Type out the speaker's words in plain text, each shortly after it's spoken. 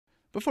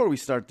Before we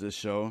start this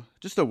show,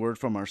 just a word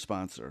from our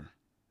sponsor,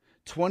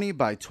 20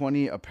 by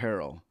 20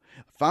 Apparel.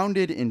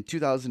 Founded in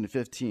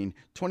 2015,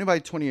 20 by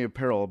 20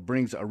 Apparel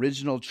brings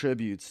original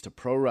tributes to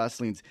pro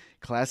wrestling's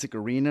classic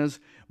arenas,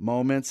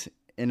 moments,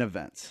 and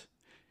events.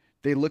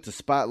 They look to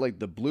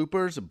spotlight the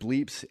bloopers,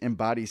 bleeps, and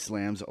body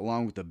slams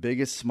along with the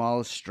biggest,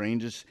 smallest,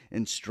 strangest,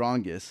 and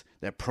strongest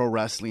that pro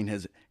wrestling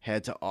has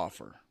had to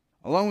offer.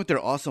 Along with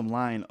their awesome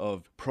line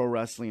of pro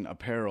wrestling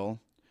apparel,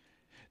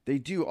 they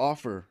do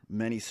offer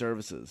many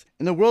services.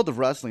 In the world of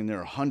wrestling, there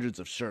are hundreds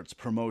of shirts,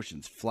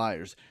 promotions,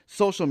 flyers,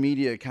 social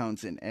media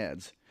accounts, and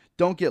ads.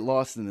 Don't get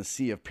lost in the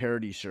sea of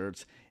parody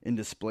shirts and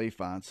display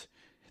fonts.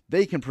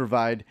 They can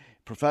provide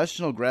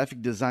professional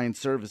graphic design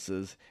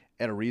services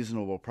at a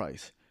reasonable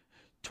price.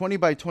 20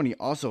 by 20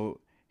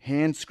 also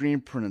hand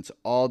screen prints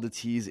all the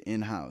tees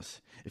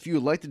in-house. If you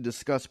would like to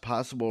discuss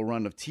possible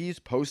run of tees,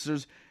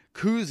 posters,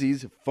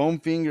 koozies, foam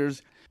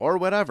fingers, or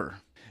whatever,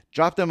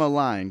 drop them a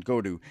line.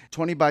 Go to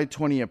 20 by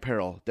 20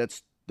 Apparel.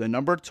 That's the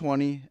number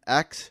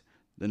 20x,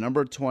 the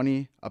number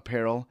 20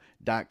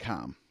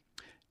 apparel.com.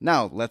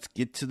 Now, let's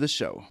get to the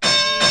show.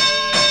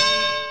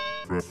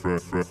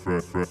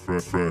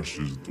 Fresh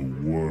is the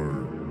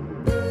word.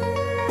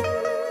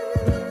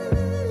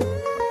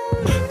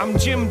 I'm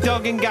Jim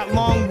Duggan, got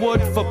long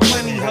wood for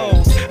plenty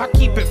hoes. I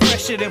keep it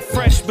fresher than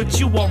fresh, but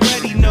you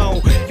already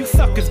know. You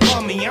suckers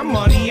bummy, I'm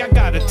money, I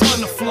got a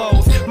ton of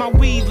flows. My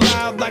weed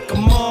loud like a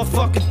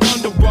motherfucking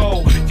thunder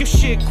roll. Your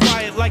shit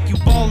quiet like you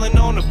ballin'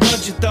 on a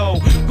budget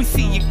though. We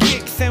see your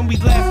kicks and we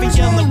laugh and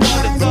yellin'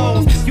 what are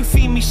those. You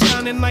see me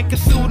shining like a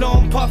suit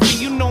on puffy.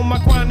 You know my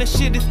grindin'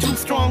 shit is too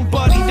strong,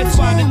 buddy. That's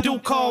why the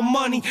dude call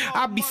money.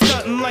 I be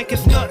stuntin' like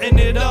it's nothing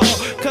at all.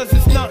 Cause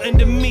it's nothing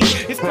to me,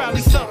 it's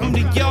probably something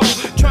to y'all.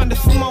 Trying to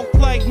smoke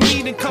like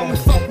me, then come and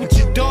fuck with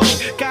your dog.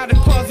 Got a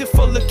closet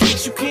full of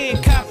kicks, you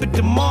can't cop at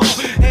the mall.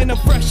 And I'm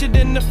fresher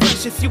than the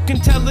freshest, you can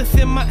tell it's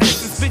in my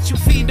essence. Bitch, you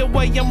see the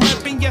way I'm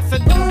rapping, yes I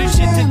do this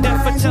shit to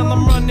death. I tell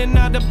I'm running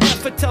out of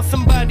breath, I tell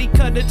somebody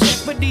cut a check.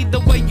 But either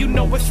way you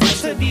know it's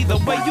fresh, and either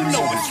way you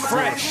know it's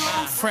fresh.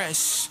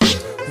 Fresh,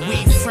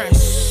 we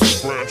fresh.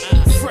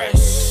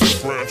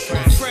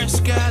 Fresh,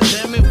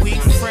 goddammit, we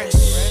fresh.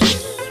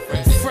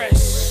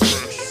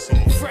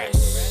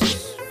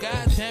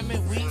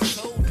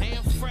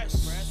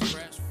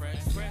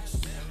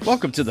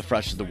 Welcome to the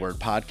Fresh is the Word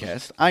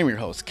podcast. I'm your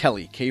host,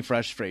 Kelly K.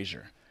 Fresh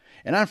Frazier.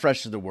 And on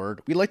Fresh is the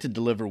Word, we like to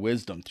deliver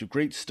wisdom through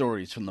great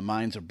stories from the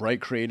minds of bright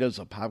creatives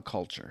of pop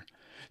culture.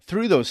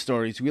 Through those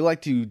stories, we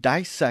like to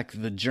dissect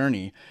the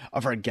journey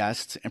of our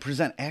guests and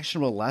present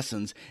actionable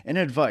lessons and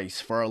advice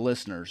for our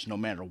listeners, no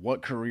matter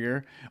what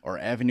career or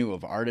avenue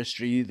of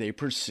artistry they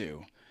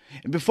pursue.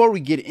 And before we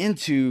get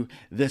into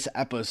this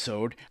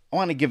episode, I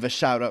want to give a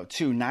shout out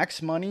to Knox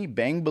Money,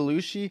 Bang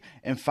Belushi,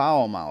 and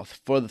Foul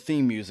Mouth for the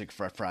theme music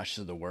for Fresh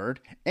is the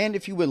Word. And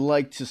if you would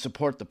like to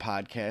support the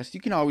podcast,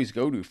 you can always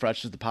go to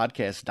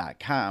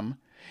freshisthepodcast.com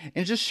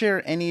and just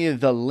share any of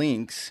the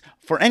links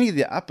for any of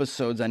the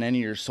episodes on any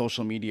of your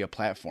social media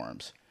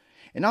platforms.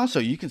 And also,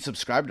 you can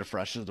subscribe to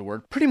Fresh is the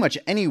Word pretty much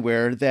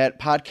anywhere that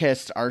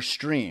podcasts are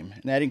streamed.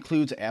 And that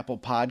includes Apple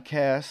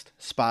Podcast,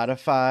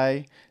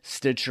 Spotify,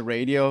 Stitcher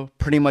Radio,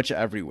 pretty much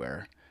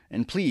everywhere.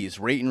 And please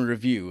rate and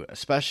review,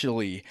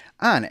 especially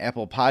on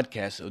Apple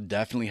Podcasts. It will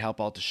definitely help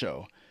out the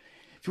show.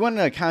 If you want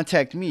to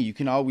contact me, you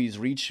can always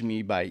reach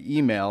me by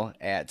email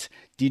at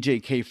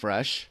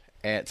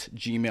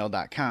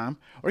djkfresh@gmail.com.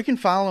 Or you can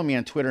follow me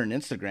on Twitter and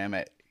Instagram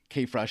at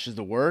KFresh is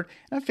the word,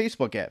 and on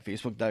Facebook at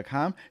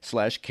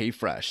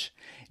facebook.com/KFresh.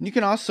 And you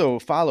can also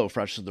follow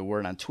Fresh is the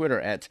Word on Twitter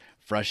at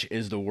Fresh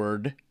is the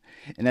Word,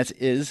 and that's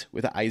is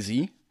with an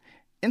IZ,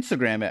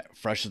 Instagram at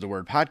Fresh is the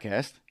Word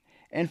Podcast,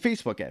 and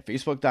Facebook at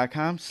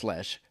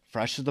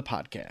facebook.com/Fresh is the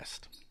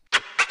Podcast.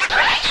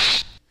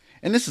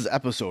 And this is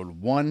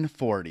episode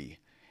 140.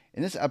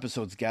 And this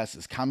episode's guest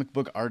is comic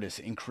book artist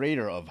and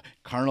creator of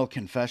Carnal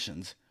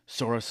Confessions,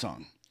 Sora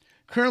Sung.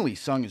 Currently,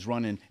 Sung is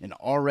running an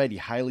already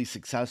highly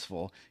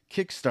successful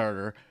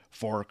Kickstarter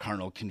for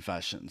Carnal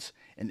Confessions,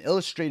 an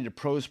illustrated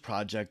prose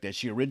project that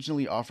she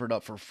originally offered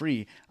up for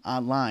free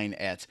online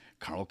at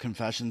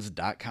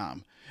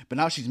carnalconfessions.com. But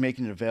now she's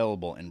making it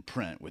available in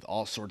print with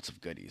all sorts of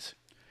goodies.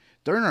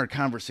 During our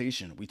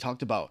conversation, we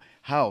talked about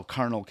how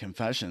Carnal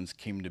Confessions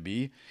came to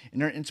be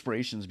and her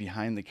inspirations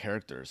behind the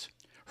characters,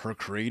 her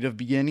creative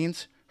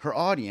beginnings, her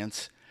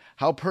audience,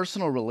 how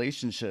personal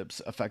relationships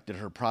affected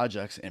her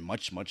projects, and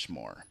much, much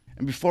more.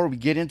 And before we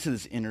get into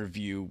this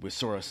interview with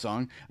Sora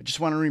Sung, I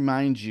just want to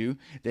remind you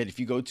that if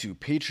you go to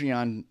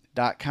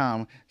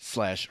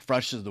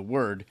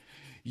patreon.com/freshastheword,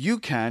 you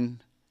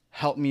can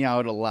help me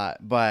out a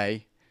lot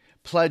by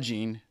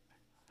pledging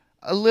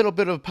a little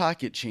bit of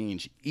pocket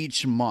change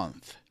each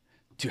month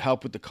to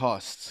help with the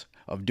costs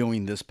of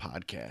doing this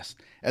podcast.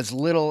 As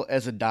little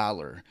as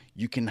 $1,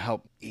 you can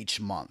help each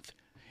month.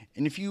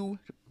 And if you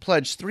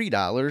pledge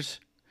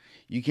 $3,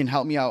 you can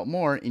help me out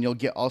more and you'll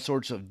get all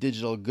sorts of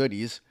digital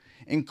goodies,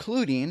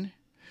 including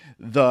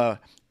the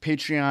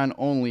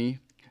Patreon-only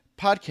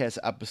podcast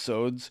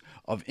episodes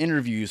of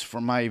interviews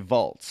from my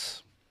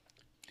vaults.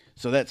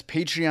 So that's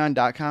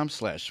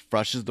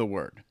patreon.com/fresh is the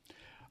word.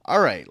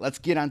 All right, let's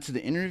get on to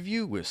the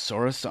interview with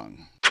Sora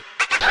Sung.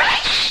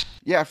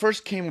 Yeah, I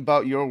first came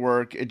about your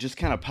work. It just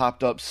kind of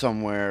popped up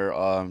somewhere.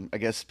 I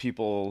guess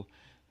people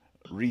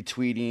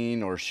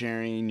retweeting or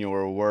sharing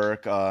your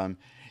work.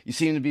 You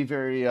seem to be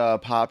very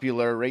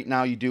popular. Right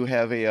now, you do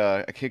have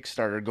a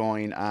Kickstarter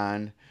going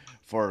on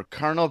for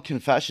Carnal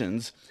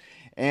Confessions,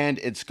 and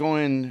it's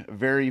going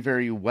very,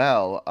 very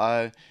well.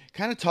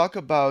 Kind of talk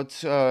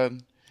about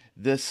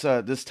this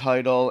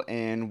title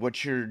and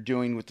what you're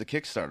doing with the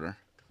Kickstarter.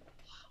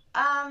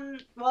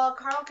 Well,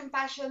 Carnal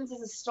Confessions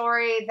is a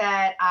story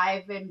that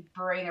I've been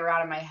bringing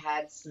around in my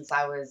head since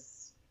I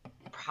was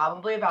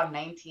probably about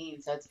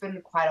 19, so it's been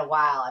quite a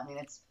while. I mean,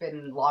 it's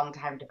been a long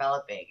time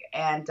developing.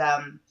 And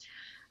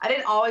I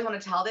didn't always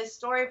want to tell this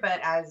story, but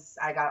as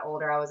I got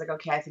older, I was like,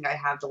 okay, I think I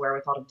have the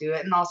wherewithal to do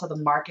it. And also the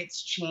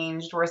market's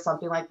changed where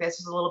something like this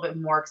is a little bit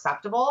more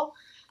acceptable.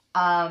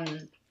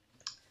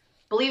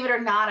 Believe it or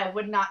not, I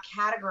would not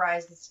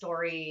categorize the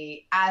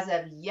story as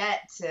of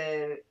yet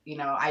to,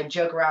 I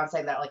joke around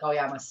saying that like, oh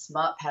yeah, I'm a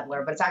smut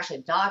peddler, but it's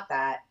actually not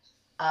that.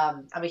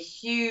 I'm a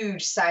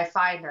huge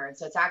sci-fi nerd,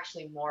 so it's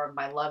actually more of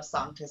my love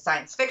song to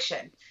science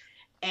fiction.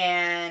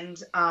 And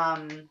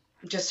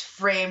just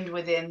framed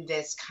within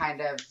this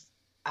kind of,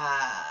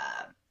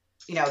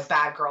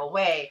 bad girl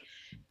way.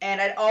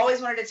 And I'd always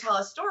wanted to tell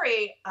a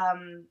story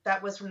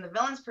that was from the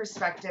villain's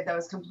perspective that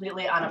was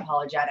completely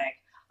unapologetic.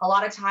 A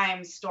lot of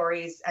times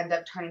stories end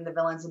up turning the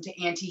villains into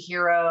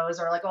anti-heroes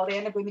or like, oh, they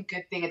end up doing the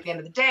good thing at the end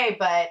of the day.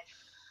 But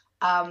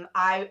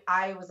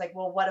I was like,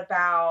 well, what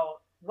about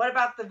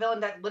the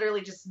villain that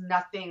literally just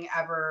nothing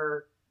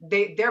ever,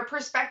 their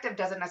perspective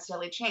doesn't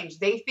necessarily change.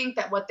 They think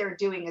that what they're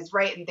doing is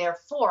right, and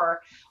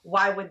therefore,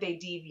 why would they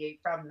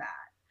deviate from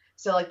that?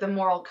 So like the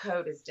moral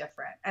code is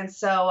different. And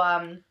so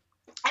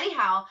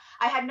anyhow,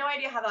 I had no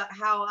idea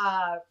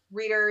how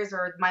readers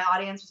or my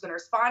audience was going to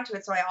respond to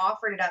it. So I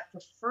offered it up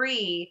for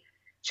free,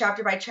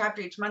 chapter by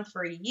chapter each month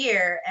for a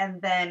year.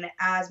 And then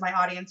as my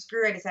audience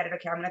grew, I decided,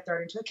 okay, I'm going to throw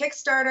it into a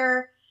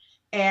Kickstarter.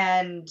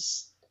 And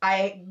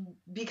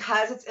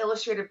because it's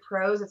illustrated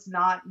prose, it's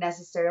not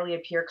necessarily a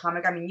pure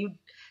comic. I mean, you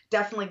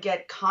definitely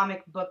get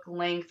comic book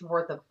length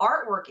worth of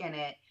artwork in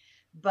it,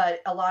 but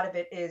a lot of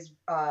it is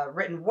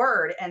written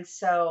word. And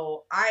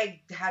so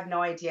I had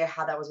no idea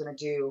how that was going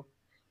to do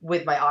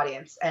with my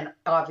audience. And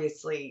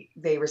obviously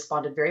they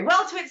responded very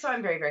well to it. So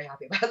I'm very, very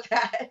happy about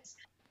that.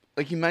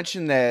 Like you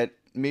mentioned that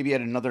maybe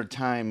at another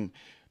time,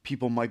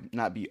 people might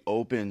not be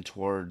open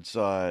towards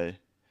a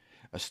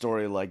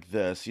story like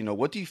this.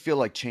 What do you feel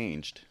like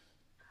changed?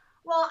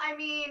 Well, I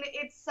mean,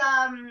 it's,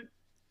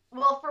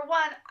 well, for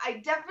one,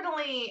 I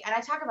definitely, and I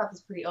talk about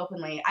this pretty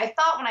openly, I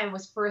thought when I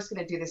was first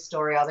going to do this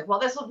story, I was like, well,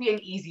 this will be an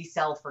easy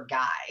sell for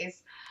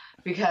guys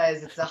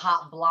because it's a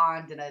hot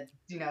blonde in a,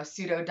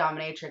 pseudo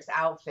dominatrix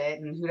outfit,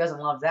 and who doesn't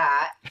love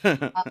that?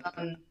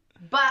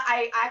 But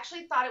I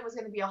actually thought it was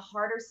going to be a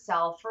harder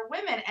sell for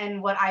women.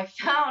 And what I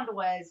found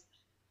was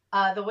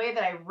the way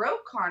that I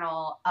wrote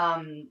Carnal,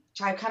 I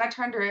kind of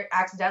turned her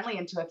accidentally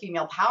into a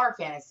female power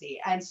fantasy.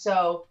 And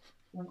so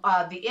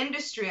the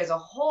industry as a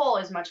whole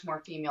is much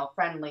more female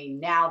friendly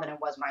now than it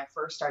was when I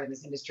first started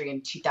this industry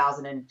in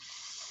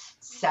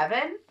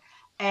 2007.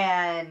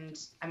 And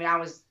I mean, I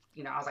was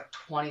like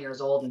 20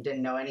 years old and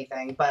didn't know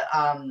anything, but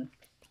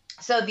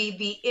so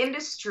the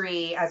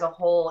industry as a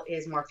whole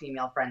is more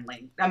female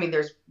friendly. I mean,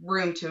 there's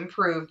room to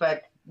improve,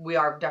 but we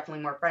are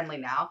definitely more friendly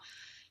now.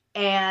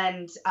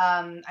 And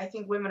I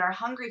think women are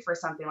hungry for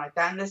something like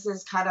that. And this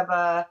is kind of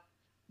a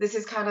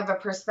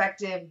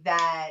perspective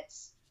that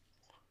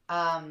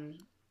I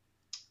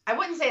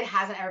wouldn't say it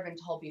hasn't ever been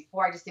told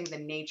before. I just think the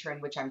nature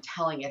in which I'm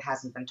telling it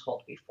hasn't been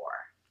told before.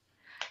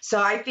 So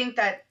I think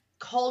that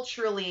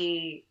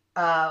culturally,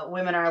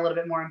 women are a little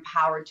bit more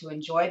empowered to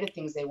enjoy the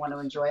things they want to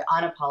enjoy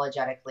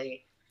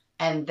unapologetically.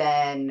 And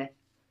then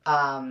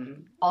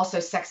also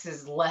sex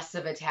is less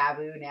of a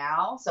taboo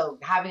now. So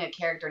having a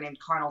character named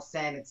Carnal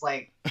Sin, it's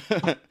like,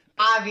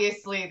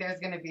 obviously there's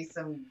going to be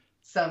some,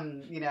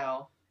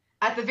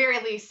 at the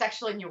very least,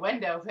 sexual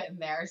innuendo in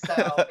there. So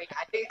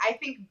I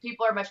think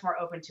people are much more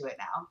open to it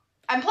now.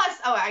 And plus,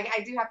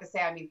 I do have to say,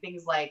 I mean,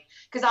 things like,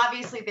 because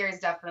obviously there's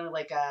definitely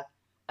like a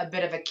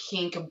bit of a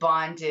kink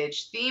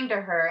bondage theme to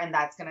her, and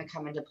that's going to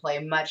come into play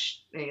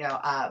much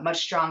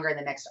stronger in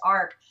the next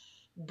arc.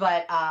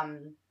 But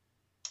I'm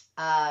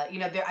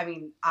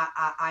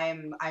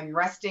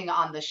resting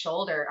on the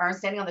shoulder, or I'm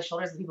standing on the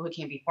shoulders of the people who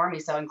came before me.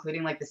 So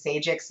including like the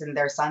Sajiks and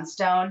their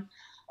Sunstone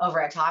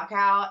over at Top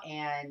Cow,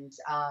 and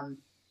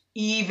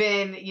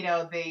even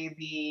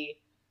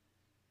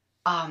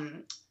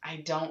I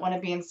don't want to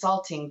be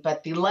insulting,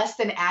 but the less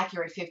than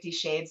accurate 50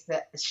 Shades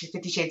of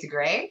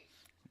Grey.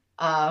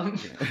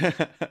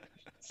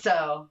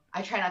 So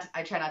I try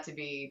not to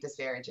be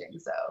disparaging.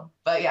 So,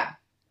 but yeah.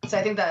 So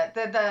I think that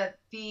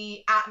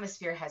the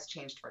atmosphere has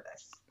changed for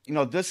this.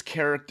 This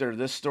character,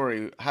 this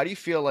story, how do you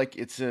feel like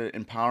it's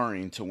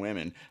empowering to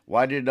women?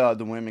 Why did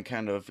the women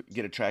kind of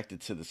get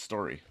attracted to the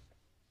story?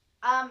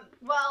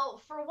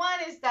 Well, for one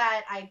is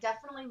that I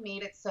definitely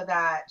made it so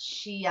that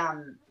she,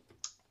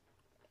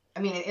 I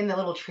mean, in the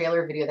little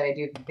trailer video that I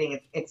do for the thing,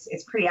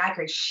 it's pretty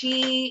accurate.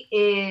 She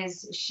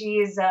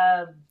is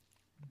a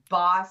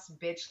boss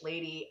bitch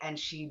lady, and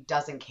she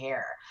doesn't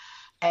care,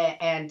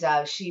 and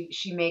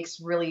she makes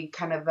really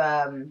kind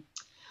of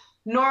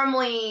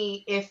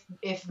normally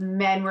if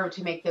men were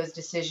to make those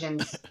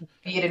decisions,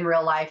 be it in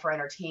real life or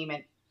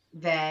entertainment,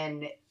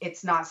 then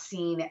it's not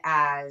seen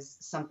as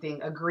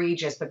something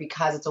egregious, but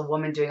because it's a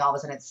woman doing all of a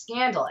sudden, it's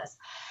scandalous.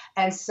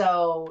 And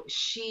so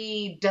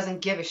she doesn't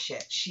give a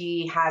shit.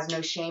 She has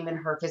no shame in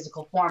her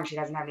physical form. She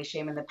doesn't have any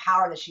shame in the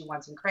power that she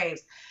wants and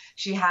craves.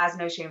 She has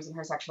no shames in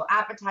her sexual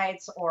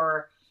appetites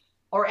or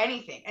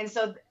anything. And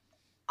so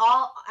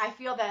I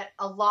feel that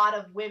a lot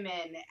of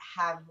women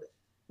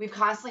we've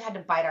constantly had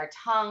to bite our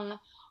tongue,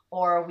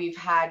 or we've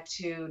had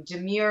to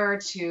demur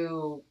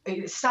to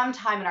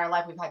sometime in our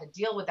life, we've had to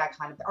deal with that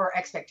kind of, or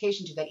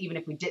expectation to that, even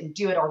if we didn't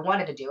do it or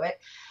wanted to do it.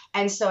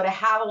 And so to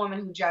have a woman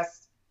who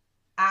just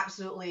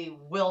absolutely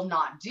will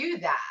not do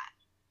that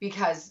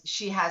because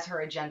she has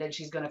her agenda and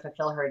she's going to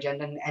fulfill her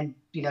agenda and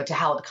to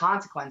hell with the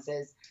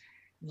consequences.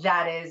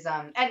 That is,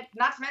 and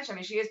not to mention, I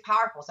mean, she is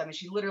powerful. So, I mean,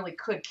 she literally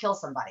could kill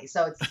somebody.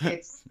 So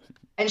it's,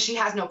 and she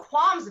has no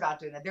qualms about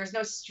doing that. There's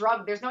no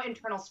struggle. There's no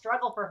internal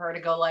struggle for her to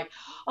go like,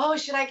 oh,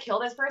 should I kill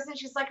this person?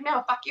 She's like,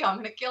 no, fuck you. I'm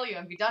going to kill you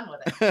and be done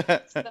with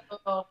it.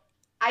 So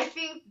I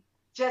think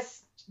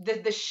just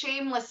the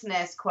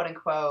shamelessness, quote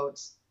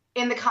unquote,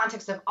 in the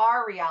context of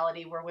our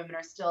reality, where women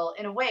are still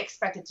in a way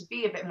expected to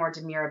be a bit more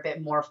demure, a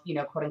bit more,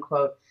 quote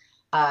unquote,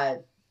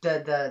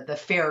 the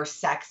fairer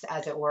sex,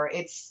 as it were.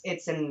 It's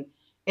a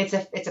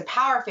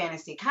power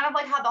fantasy, kind of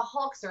like how the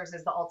Hulk serves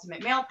as the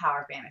ultimate male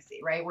power fantasy,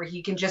 right? Where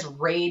he can just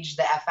rage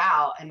the F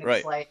out, and it's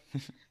right. like,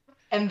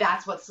 and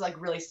that's what's like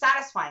really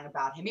satisfying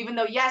about him. Even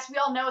though, yes, we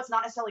all know it's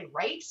not necessarily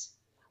right.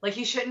 Like,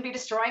 he shouldn't be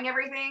destroying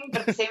everything,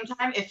 but at the same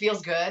time, it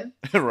feels good.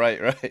 Right.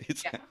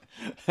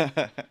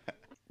 Yeah.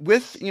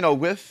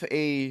 With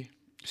a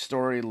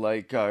story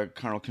like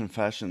Carnal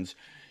Confessions,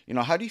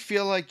 how do you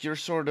feel like you're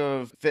sort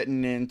of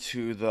fitting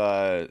into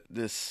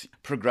this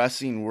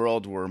progressing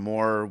world where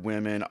more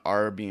women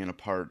are being a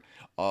part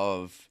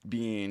of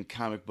being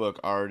comic book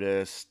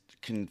artists,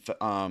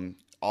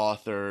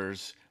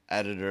 authors,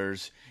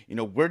 editors?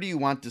 Where do you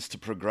want this to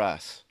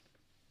progress?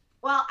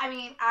 Well, I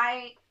mean,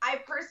 I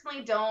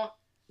personally don't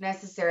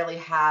necessarily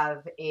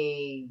have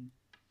a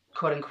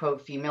quote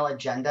unquote female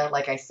agenda.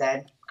 Like I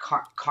said,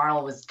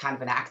 Carnal was kind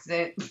of an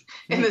accident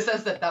in the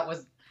sense that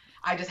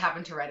I just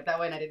happened to write it that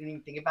way, and I didn't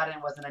even think about it.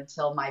 It wasn't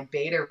until my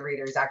beta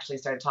readers actually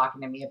started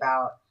talking to me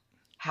about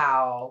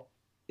how,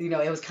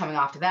 it was coming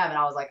off to them, and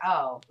I was like,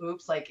 oh,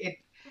 oops, like it.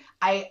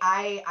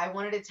 I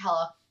wanted to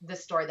tell the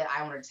story that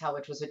I wanted to tell,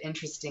 which was an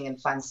interesting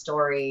and fun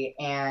story,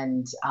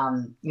 and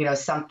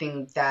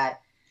something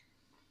that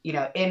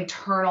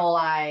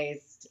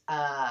internalized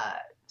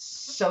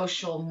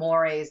social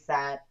mores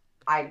that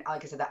like I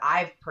said, that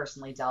I've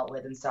personally dealt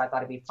with, and so I thought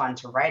it'd be fun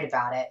to write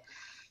about it.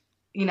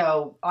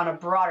 On a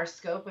broader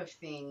scope of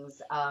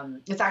things,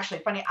 it's actually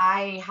funny.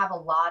 I have a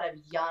lot of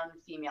young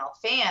female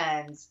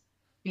fans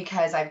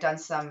because I've done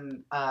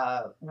some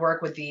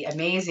work with the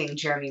amazing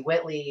Jeremy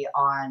Whitley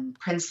on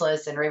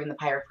Princeless and Raven the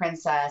Pirate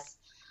Princess,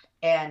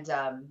 and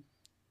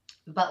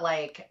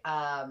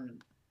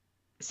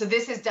so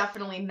this is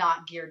definitely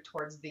not geared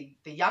towards the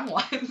young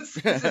ones.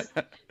 This is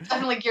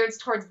definitely geared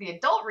towards the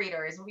adult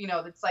readers.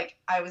 It's like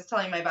I was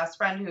telling my best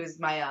friend, who's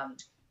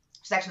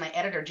she's actually my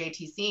editor,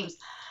 JT Seams,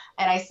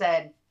 and I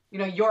said,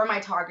 you're my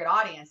target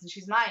audience, and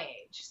she's my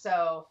age.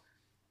 So,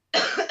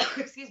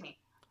 excuse me.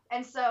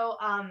 And so,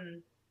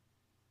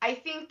 I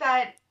think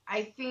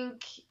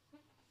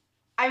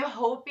I'm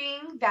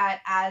hoping that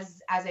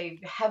as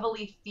a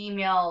heavily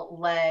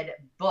female-led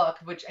book,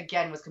 which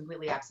again was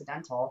completely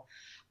accidental,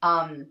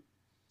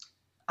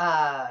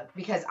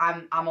 because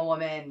I'm a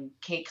woman,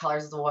 Kate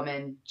Colors is a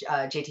woman,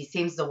 JT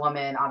Seams is a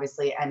woman,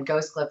 obviously, and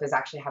Ghostcliff is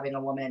actually having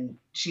a woman.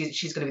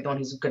 She's going to be the one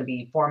who's going to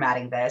be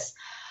formatting this.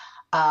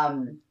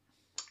 I'm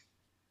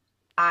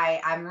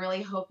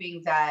really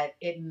hoping that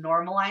it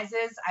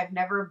normalizes.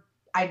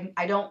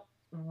 I don't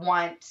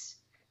want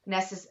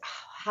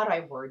how do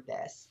I word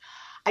this?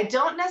 I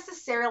don't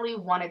necessarily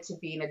want it to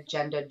be an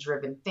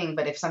agenda-driven thing,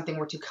 but if something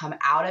were to come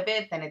out of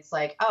it, then it's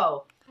like,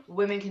 oh,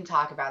 women can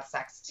talk about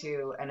sex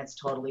too, and it's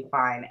totally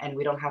fine, and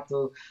we don't have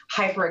to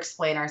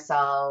hyper-explain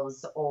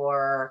ourselves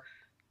or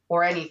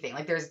anything.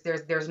 Like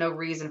there's no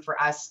reason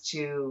for us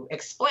to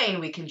explain.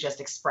 We can just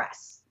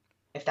express,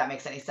 if that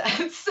makes any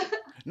sense.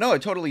 No,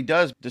 it totally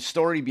does. The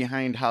story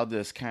behind how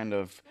this kind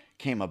of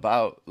came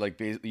about, like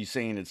you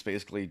saying, it's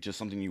basically just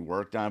something you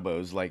worked on, but it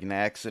was like an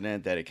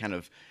accident that it kind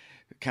of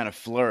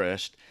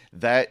flourished.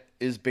 That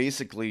is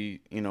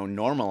basically,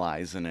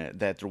 normalizing it,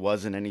 that there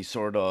wasn't any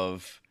sort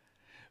of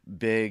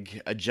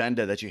big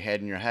agenda that you had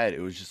in your head. It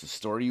was just a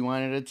story you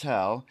wanted to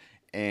tell,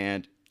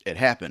 and it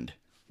happened.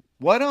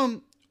 What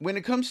when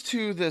it comes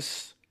to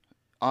this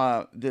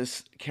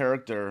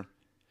character,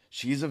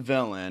 she's a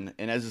villain,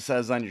 and as it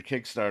says on your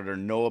Kickstarter,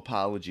 no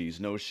apologies,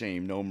 no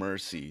shame, no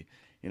mercy.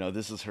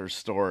 This is her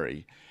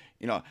story.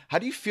 How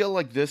do you feel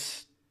like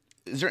this?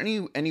 Is there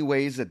any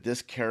ways that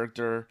this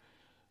character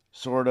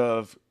sort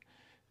of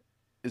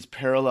is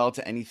parallel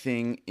to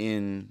anything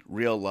in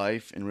real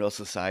life, in real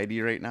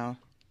society right now?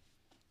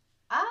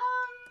 Um,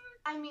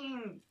 I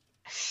mean,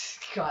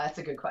 God, that's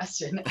a good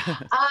question.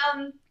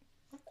 Um,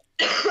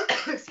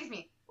 excuse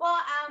me. Well,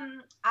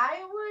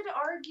 I would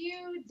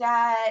argue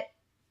that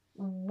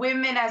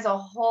women as a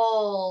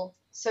whole,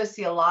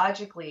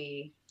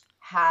 sociologically,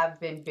 have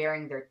been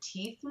baring their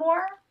teeth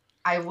more.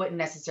 I wouldn't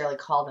necessarily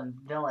call them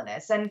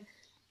villainous, and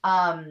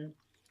um,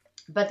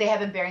 but they have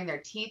been baring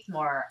their teeth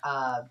more.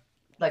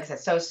 Like I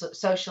said,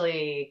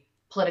 socially,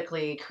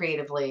 politically,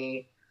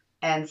 creatively,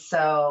 and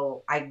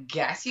so I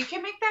guess you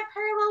can make that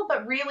parallel.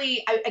 But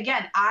really,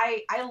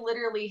 I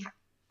literally,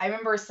 I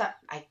remember some,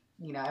 I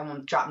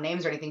won't drop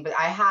names or anything, but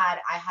I had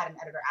an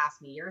editor ask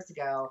me years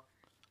ago,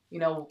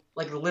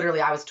 like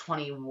literally I was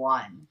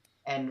 21,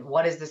 and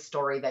what is the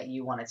story that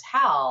you want to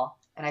tell?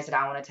 And I said,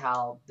 I want to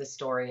tell the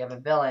story of a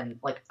villain,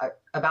 like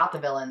about the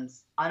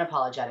villains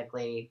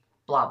unapologetically,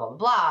 blah, blah, blah,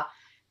 blah.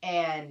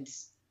 And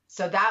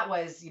so that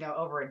was,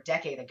 over a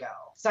decade ago.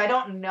 So I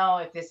don't know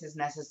if this is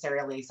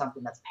necessarily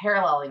something that's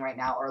paralleling right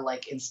now or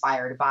like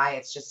inspired by.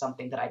 It's just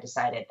something that I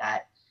decided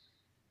that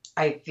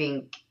I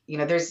think,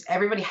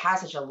 everybody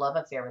has such a love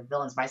affair with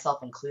villains,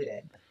 myself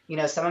included.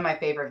 Some of my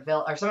favorite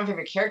some of my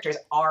favorite characters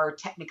are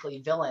technically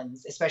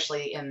villains,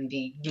 especially in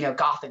the,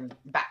 Gotham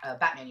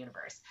Batman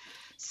universe.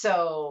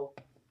 So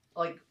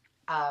like,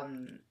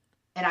 and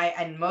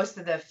most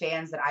of the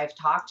fans that I've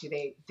talked to,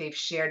 they've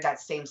shared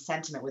that same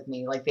sentiment with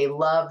me. Like they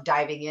love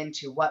diving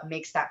into what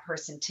makes that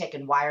person tick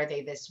and why are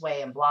they this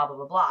way and blah, blah,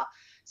 blah, blah.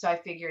 So I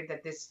figured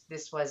that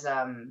this was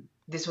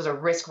a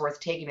risk worth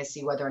taking to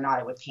see whether or not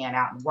it would pan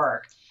out and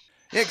work.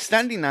 Yeah,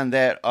 extending on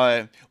that,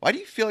 why do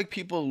you feel like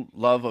people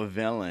love a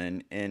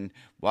villain, and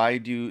why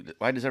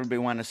does everybody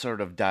want to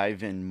sort of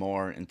dive in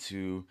more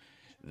into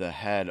the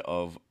head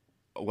of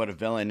what a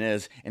villain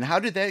is, and how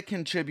did that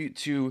contribute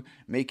to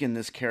making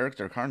this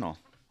character Cardinal?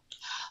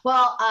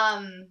 Well,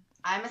 I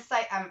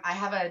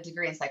have a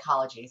degree in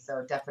psychology,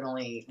 so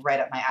definitely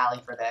right up my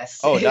alley for this.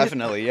 Oh,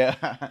 definitely, yeah.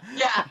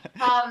 Yeah.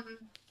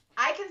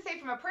 I can say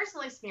from a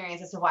personal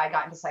experience as to why I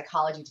got into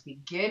psychology to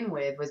begin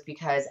with was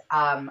because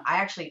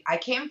I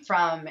came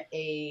from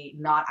a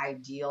not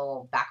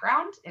ideal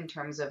background in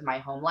terms of my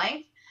home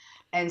life.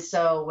 And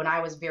so when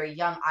I was very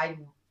young,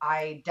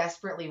 I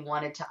desperately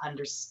wanted to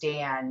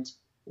understand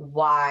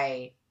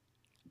why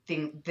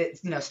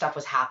stuff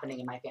was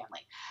happening in my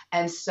family.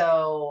 And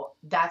so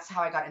that's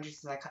how I got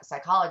interested in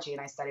psychology,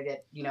 and I studied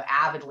it,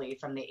 avidly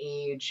from the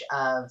age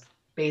of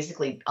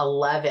basically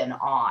 11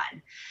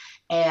 on.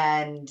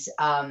 And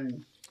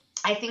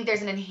I think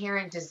there's an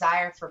inherent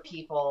desire for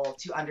people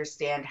to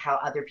understand how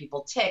other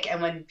people tick.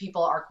 And when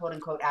people are quote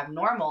unquote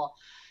abnormal,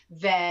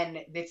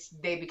 then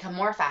they become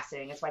more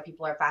fascinating. That's why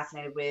people are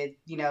fascinated with,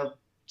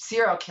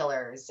 serial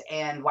killers,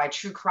 and why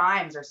true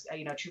crimes or,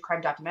 true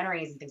crime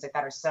documentaries and things like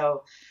that are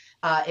so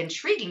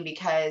intriguing,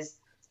 because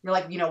you're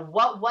like,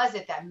 what was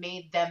it that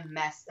made them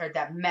messed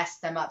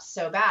them up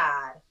so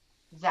bad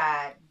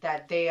that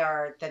they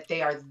are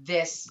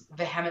this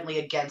vehemently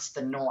against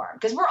the norm?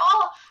 Because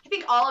I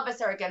think all of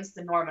us are against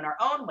the norm in our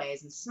own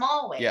ways, in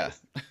small ways. Yeah.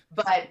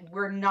 But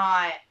we're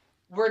not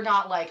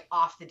like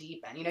off the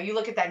deep end. You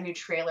look at that new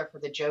trailer for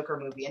the Joker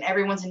movie and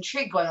everyone's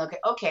intrigued, going,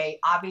 okay,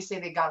 obviously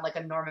they got like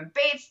a Norman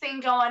Bates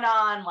thing going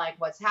on, like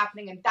what's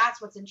happening. And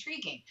that's what's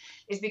intriguing,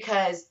 is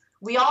because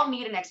we all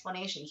need an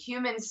explanation.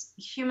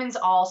 Humans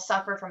all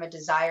suffer from a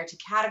desire to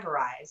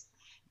categorize.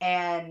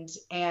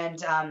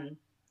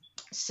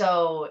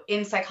 So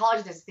in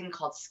psychology, there's a thing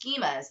called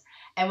schemas.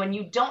 And when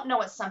you don't know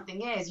what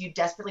something is, you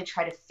desperately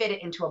try to fit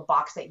it into a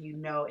box that you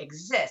know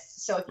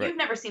exists. So if you've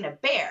never seen a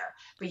bear,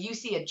 but you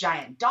see a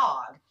giant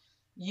dog,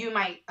 you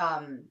might,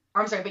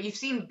 but you've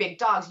seen big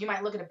dogs, you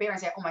might look at a bear and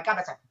say, oh my God,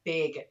 that's a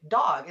big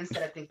dog,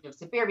 instead of thinking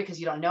it's a bear, because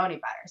you don't know any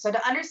better. So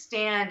to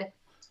understand,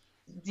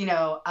 the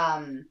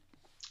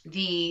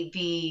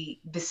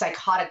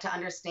psychotic, to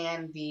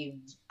understand the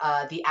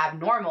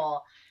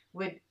abnormal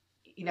would,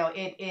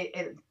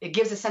 it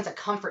gives a sense of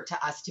comfort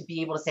to us to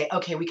be able to say,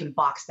 okay, we can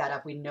box that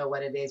up. We know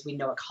what it is. We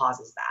know what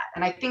causes that.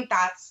 And I think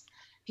that's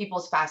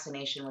people's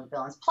fascination with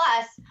villains.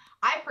 Plus,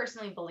 I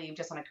personally believe,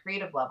 just on a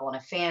creative level and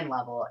a fan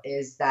level,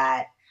 is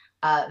that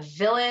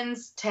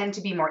villains tend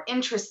to be more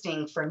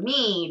interesting for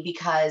me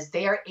because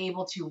they are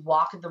able to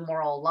walk the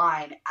moral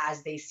line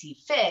as they see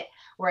fit,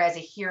 whereas a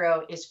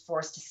hero is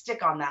forced to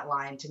stick on that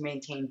line to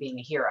maintain being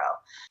a hero.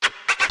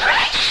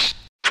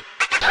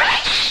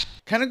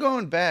 Kind of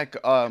going back,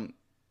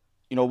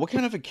 what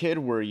kind of a kid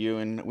were you,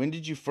 and when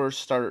did you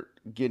first start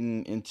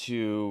getting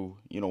into,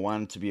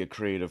 wanting to be a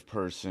creative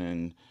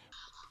person?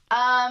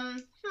 Well,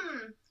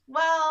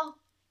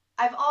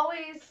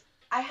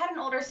 I had an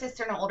older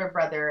sister and an older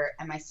brother,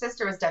 and my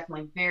sister was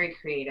definitely very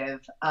creative.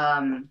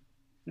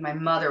 My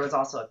mother was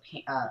also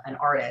an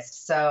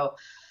artist. So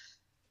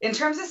in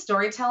terms of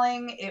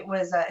storytelling, it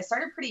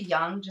started pretty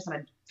young, just on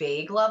a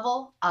vague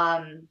level.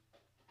 On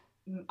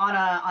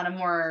a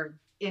more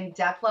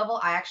in-depth level,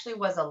 I actually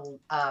was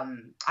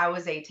I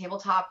was a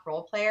tabletop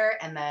role player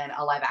and then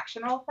a live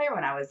action role player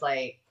when I was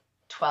like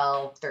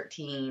 12,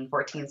 13,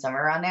 14,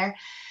 somewhere around there.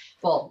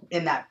 Well,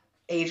 in that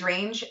age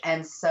range.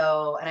 And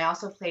I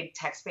also played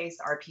text-based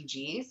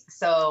RPGs.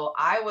 So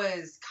I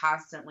was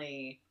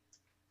constantly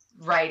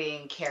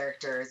writing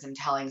characters and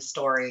telling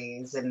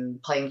stories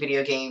and playing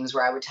video games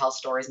where I would tell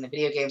stories in the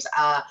video games.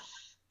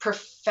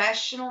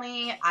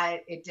 Professionally,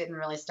 it didn't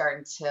really start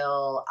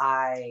until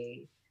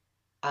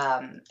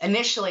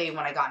initially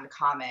when I got into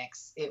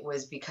comics, it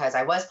was because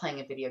I was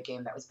playing a video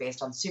game that was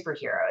based on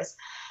superheroes.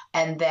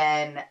 And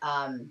then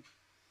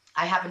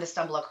I happened to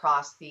stumble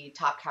across the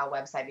Top Cow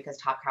website because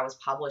Top Cow was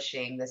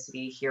publishing the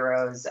City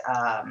Heroes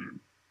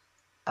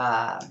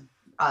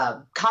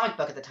comic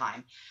book at the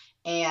time.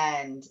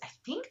 And I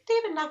think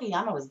David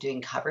Nakayama was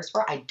doing covers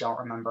for it. I don't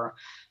remember.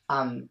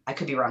 I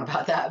could be wrong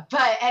about that.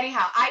 But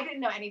anyhow, I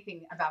didn't know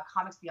anything about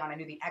comics beyond I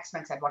knew the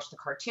X-Men. I'd watched the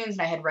cartoons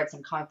and I had read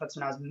some comic books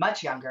when I was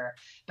much younger,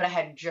 but I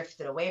had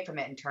drifted away from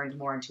it and turned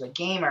more into a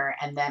gamer.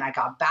 And then I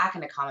got back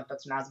into comic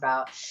books when I was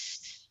about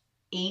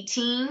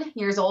 18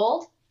 years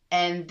old.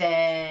 And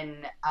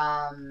then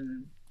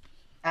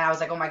and I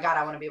was like, oh my God,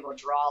 I want to be able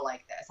to draw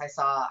like this. I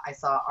saw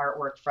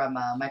artwork from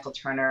Michael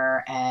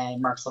Turner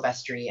and Mark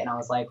Silvestri, and I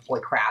was like,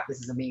 holy crap, this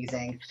is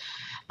amazing.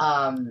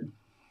 And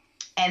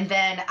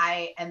then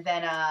I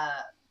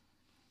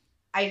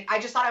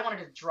just thought I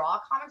wanted to draw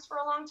comics for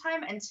a long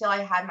time until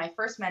I had my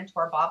first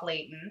mentor, Bob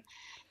Layton.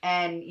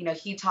 And, you know,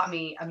 he taught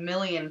me a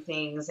million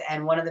things.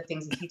 And one of the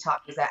things that he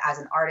taught me is that as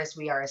an artist,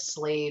 we are a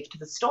slave to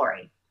the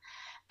story.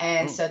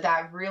 And so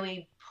that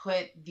really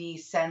put the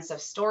sense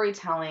of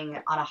storytelling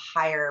on a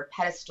higher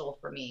pedestal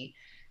for me.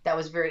 That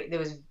was very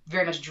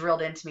much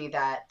drilled into me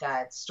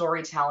that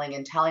storytelling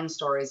and telling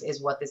stories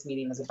is what this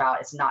medium is about.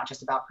 It's not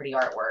just about pretty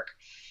artwork.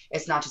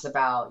 It's not just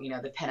about, you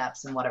know, the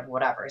pinups and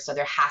whatever. So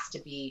there has to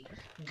be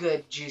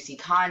good, juicy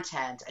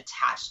content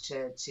attached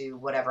to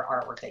whatever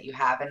artwork that you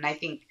have. And I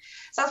think,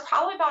 so I was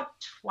probably about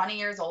 20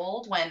 years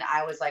old when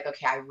I was like,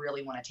 okay, I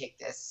really want to take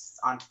this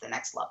onto the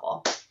next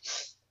level.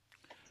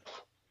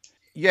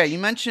 Yeah, you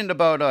mentioned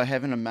about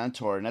having a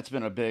mentor, and that's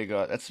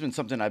been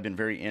something I've been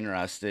very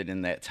interested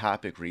in that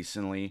topic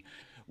recently.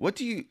 What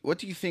do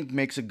you think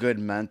makes a good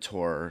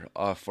mentor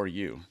for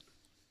you?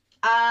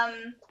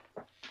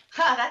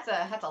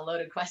 That's a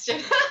loaded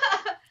question.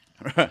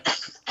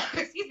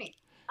 Excuse me.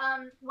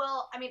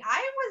 Well, I mean,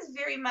 I was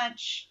very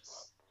much.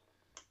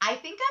 I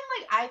think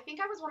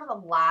I was one of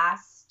the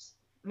last,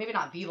 maybe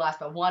not the last,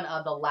 but one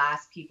of the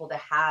last people to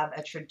have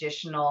a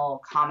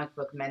traditional comic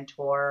book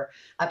mentor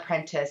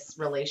apprentice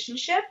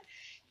relationship,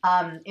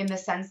 in the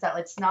sense that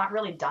it's not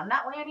really done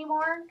that way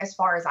anymore. As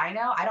far as I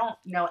know, I don't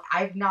know.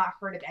 I've not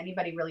heard of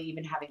anybody really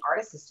even having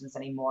art assistants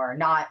anymore,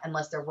 not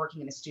unless they're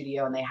working in a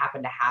studio and they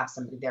happen to have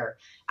somebody there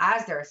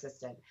as their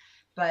assistant.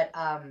 But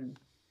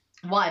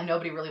one,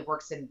 nobody really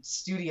works in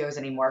studios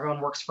anymore.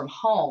 Everyone works from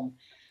home.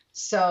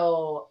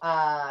 So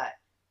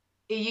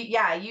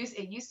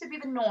it used to be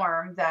the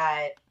norm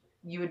that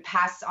you would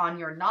pass on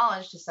your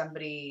knowledge to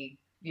somebody,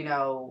 you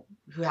know,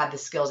 who had the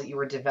skills that you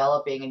were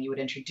developing, and you would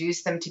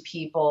introduce them to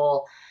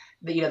people.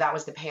 You know, that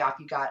was the payoff.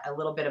 You got a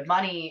little bit of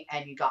money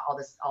and you got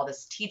all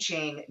this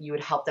teaching. You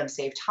would help them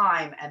save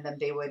time, and then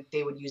they would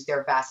use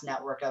their vast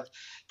network of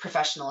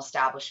professional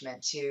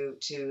establishment to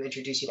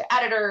introduce you to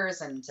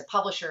editors and to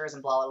publishers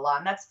and blah blah blah.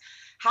 And that's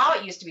how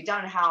it used to be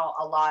done, and how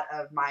a lot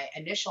of my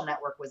initial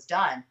network was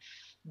done.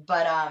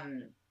 But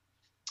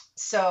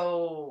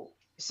so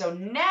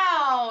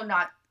now,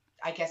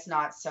 I guess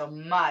not so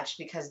much,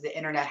 because the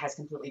internet has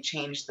completely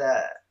changed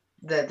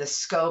the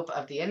scope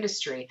of the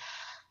industry.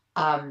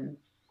 I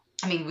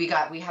mean, we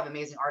have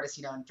amazing artists,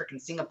 you know, in freaking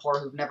Singapore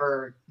who've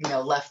never, you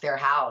know, left their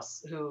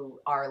house, who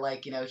are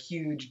like, you know,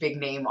 huge big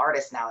name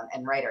artists now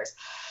and writers.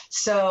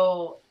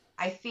 So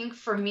I think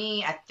for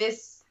me at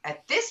this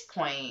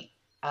point,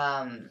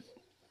 not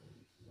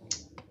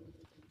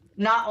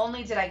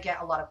only did I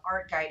get a lot of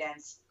art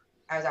guidance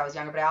as I was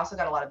younger, but I also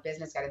got a lot of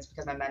business guidance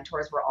because my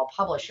mentors were all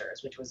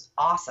publishers, which was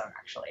awesome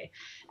actually.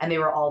 And they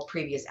were all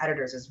previous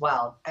editors as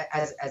well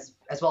as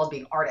well as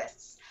being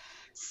artists.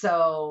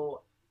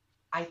 So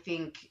I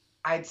think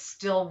I'd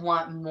still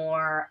want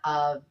more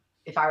of,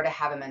 if I were to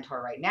have a mentor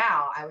right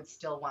now, I would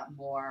still want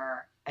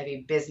more of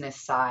a business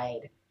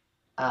side,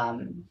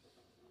 mentorship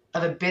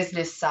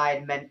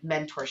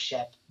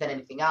than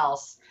anything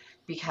else.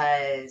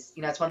 Because,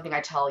 you know, it's one thing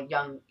I tell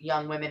young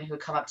women who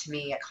come up to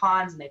me at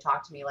cons and they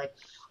talk to me like,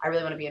 I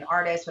really want to be an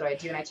artist. What do I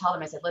do? And I tell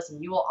them, I said,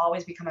 listen, you will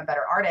always become a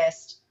better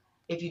artist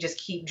if you just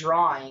keep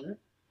drawing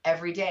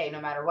every day.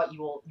 No matter what,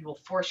 you will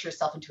force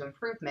yourself into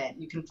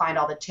improvement. You can find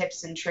all the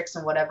tips and tricks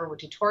and whatever with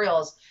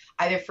tutorials,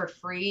 either for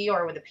free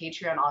or with a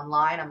Patreon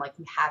online. I'm like,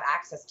 you have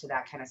access to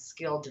that kind of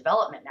skill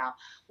development now.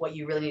 What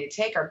you really need to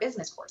take are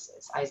business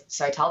courses.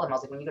 So I tell them, I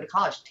was like, when you go to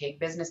college, take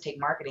business, take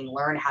marketing,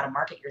 learn how to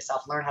market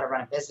yourself, learn how to run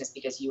a business,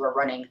 because you are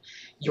running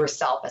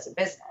yourself as a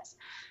business.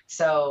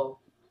 So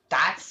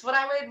that's what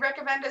I would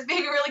recommend as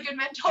being a really good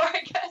mentor,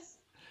 I guess.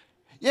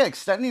 Yeah,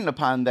 extending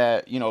upon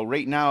that, you know,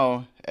 right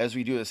now, as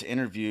we do this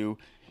interview,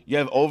 you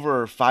have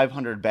over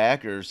 500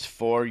 backers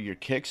for your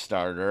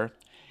Kickstarter,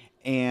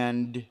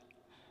 and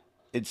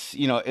it's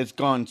it's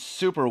gone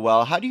super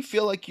well. How do you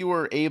feel like you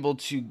were able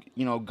to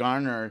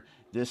garner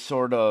this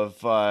sort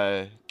of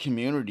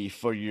community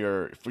for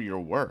your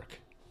work?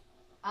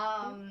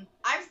 I'm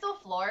still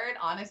floored,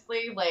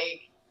 honestly.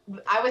 Like,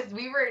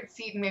 we were at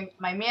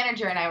my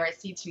manager and I were at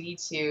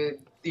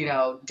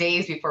C2E2,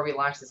 days before we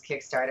launched this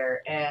Kickstarter,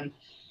 and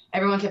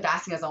everyone kept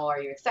asking us, "Oh,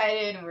 are you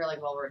excited?" And we were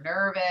like, "Well, we're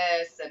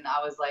nervous." And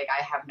I was like,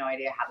 "I have no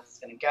idea how this is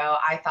going to go."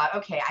 I thought,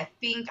 okay, I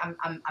think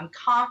I'm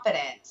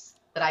confident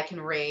that I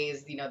can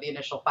raise, the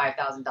initial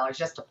 $5,000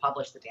 just to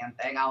publish the damn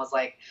thing. I was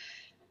like,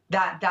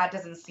 that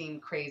doesn't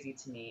seem crazy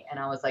to me. And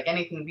I was like,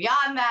 anything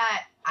beyond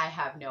that, I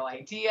have no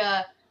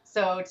idea.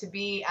 So to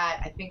be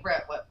at, I think we're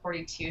at what,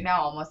 42 now,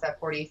 almost at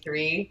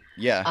 43.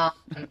 Yeah.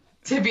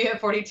 To be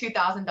at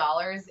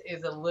 $42,000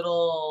 is a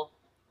little,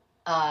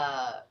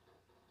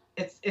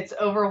 it's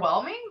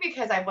overwhelming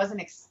because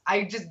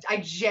I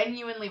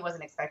genuinely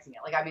wasn't expecting it.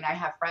 Like, I mean, I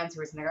have friends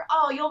who are sitting there,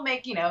 "Oh, you'll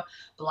make, blah,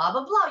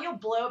 blah, blah, you'll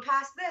blow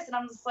past this." And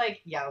I'm just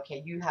like, yeah,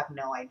 okay, you have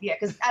no idea.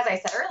 Because as I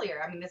said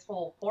earlier, I mean, this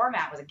whole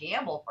format was a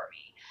gamble for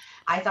me.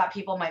 I thought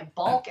people might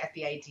balk at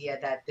the idea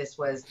that this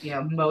was,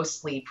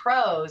 mostly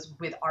prose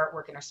with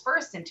artwork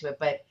interspersed into it,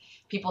 but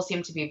people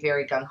seem to be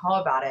very gung-ho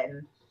about it.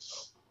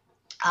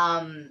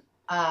 And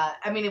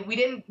I mean, we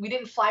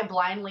didn't fly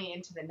blindly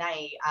into the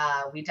night.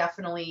 We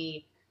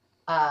definitely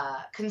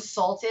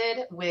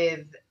consulted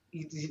with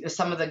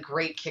some of the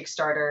great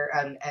Kickstarter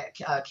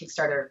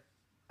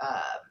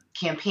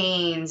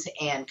campaigns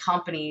and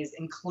companies,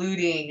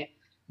 including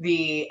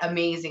the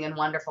amazing and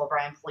wonderful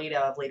Brian Polito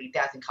of Lady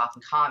Death and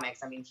Coffin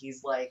Comics. I mean,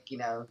 he's like,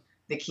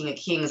 the king of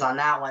kings on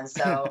that one.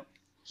 So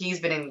him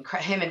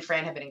and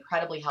Fran have been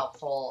incredibly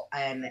helpful.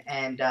 And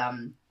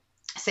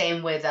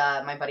same with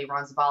my buddy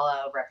Ron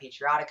Zabala over at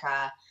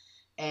Patriotica,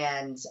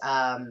 and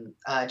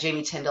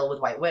Jamie Tyndall with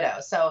White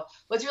Widow. So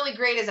what's really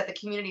great is that the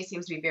community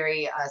seems to be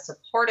very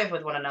supportive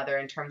with one another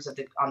in terms of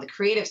on the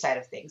creative side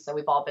of things. So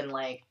we've all been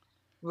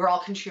we're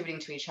all contributing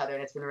to each other,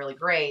 and it's been really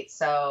great.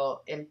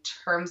 So in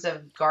terms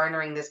of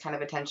garnering this kind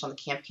of attention on the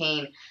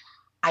campaign,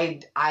 I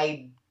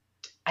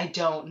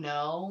don't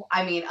know.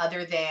 I mean,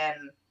 other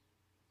than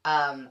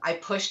I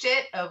pushed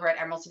it over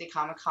at Emerald City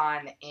Comic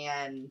Con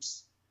and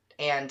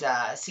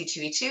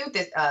C2E2,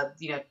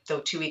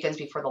 the 2 weekends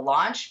before the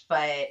launch.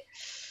 But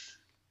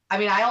I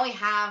mean, I only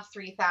have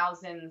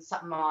 3,000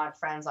 something odd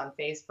friends on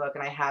Facebook,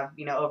 and I have,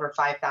 over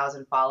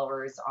 5,000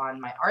 followers on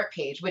my art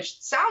page,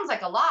 which sounds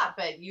like a lot,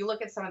 but you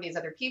look at some of these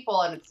other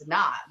people and it's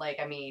not. Like,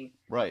 I mean,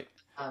 right.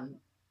 Some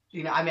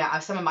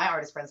of my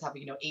artist friends have,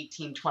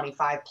 18,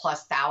 25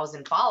 plus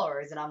thousand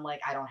followers, and I'm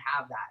like, I don't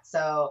have that.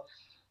 So,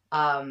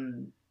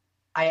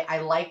 I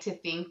like to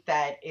think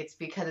that it's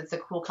because it's a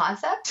cool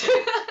concept.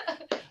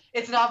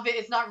 It's not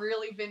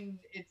really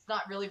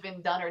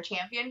been done or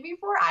championed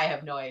before. I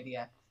have no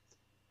idea.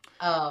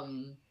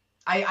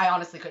 I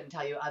honestly couldn't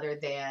tell you, other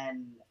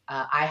than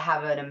I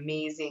have an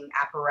amazing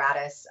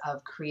apparatus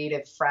of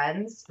creative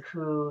friends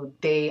who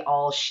they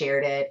all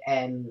shared it,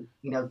 and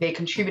they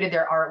contributed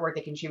their artwork,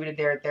 they contributed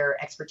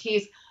their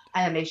expertise,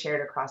 and then they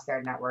shared it across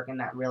their network, and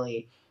that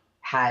really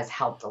has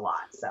helped a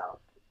lot. So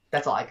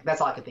that's all I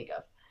could think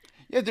of.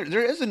 Yeah,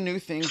 there is a new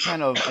thing,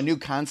 kind of a new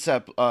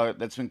concept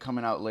that's been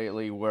coming out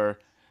lately, where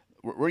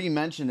you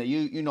mentioned that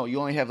you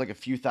only have like a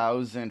few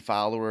thousand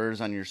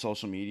followers on your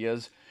social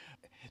medias.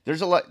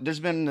 There's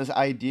been this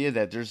idea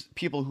that there's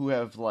people who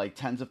have like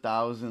tens of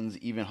thousands,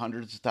 even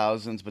hundreds of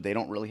thousands, but they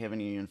don't really have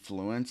any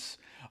influence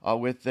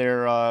with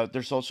their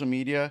social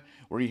media,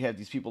 where you have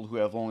these people who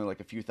have only like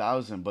a few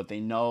thousand, but they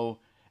know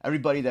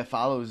everybody that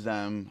follows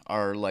them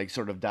are like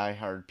sort of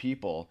diehard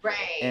people.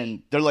 Right.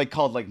 And they're like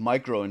called like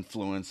micro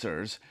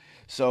influencers.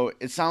 So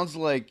it sounds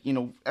like,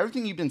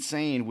 everything you've been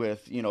saying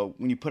with,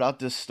 when you put out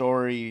this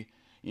story,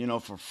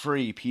 for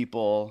free,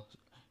 people,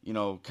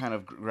 kind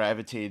of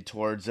gravitated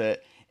towards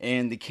it,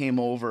 and they came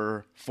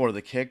over for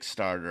the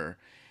Kickstarter.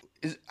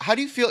 How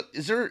do you feel?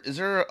 Is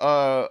there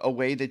a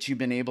way that you've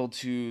been able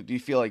to, do you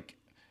feel like,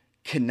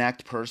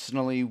 connect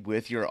personally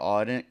with your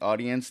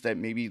audience that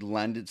maybe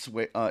lend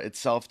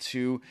itself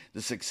to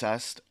the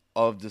success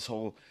of this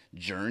whole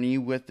journey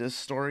with this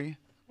story?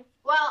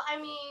 Well, I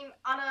mean,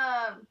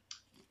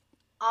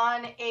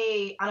 on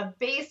a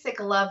basic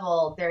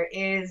level, there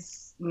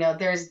is,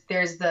 there's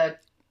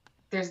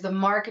the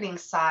marketing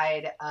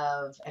side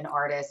of an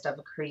artist, of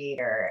a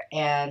creator.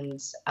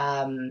 And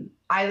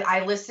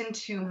I listen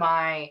to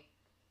I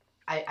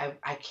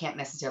can't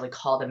necessarily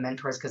call them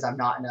mentors because I'm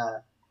not in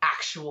a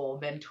actual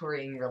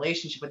mentoring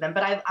relationship with them,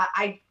 but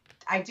I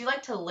do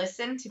like to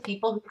listen to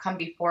people who come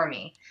before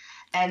me.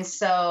 And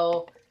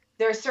so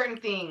there are certain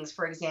things,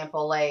 for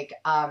example, like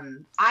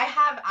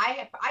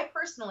I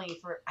personally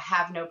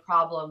have no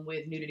problem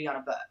with nudity on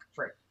a book,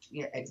 for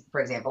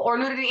example, or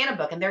nudity in a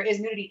book, and there is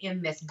nudity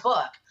in this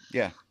book.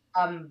 Yeah.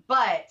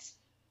 But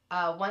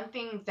one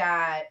thing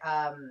that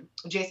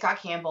J. Scott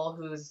Campbell,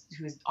 who's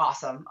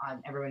awesome,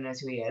 everyone knows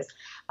who he is.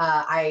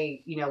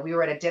 We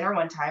were at a dinner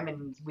one time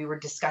and we were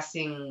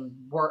discussing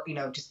work,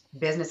 just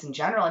business in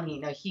general,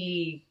 and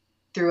he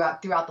threw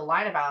out the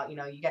line about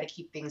you got to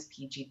keep things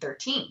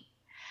PG-13.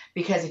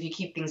 because if you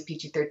keep things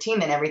PG-13,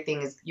 then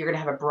you're going to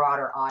have a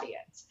broader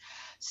audience.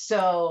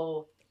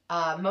 So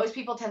most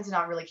people tend to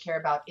not really care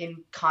about in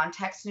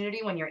context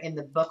nudity when you're in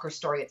the book or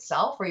story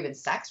itself, or even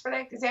sex, for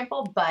that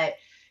example. But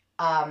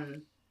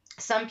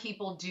some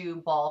people do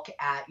balk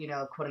at,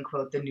 quote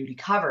unquote, the nudie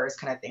covers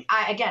kind of thing.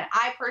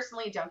 I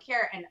personally don't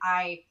care, and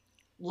I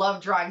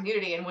love drawing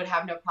nudity and would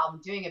have no problem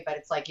doing it. But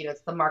it's like,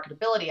 it's the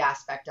marketability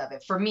aspect of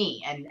it for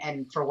me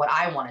and for what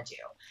I want to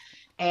do,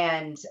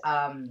 and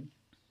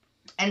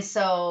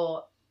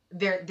so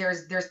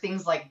there's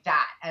things like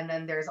that, and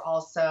then there's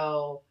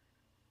also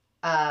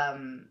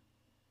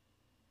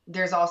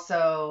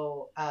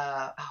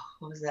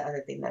what was the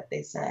other thing that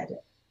they said?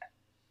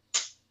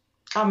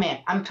 Oh man,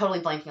 I'm totally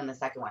blanking on the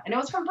second one, and it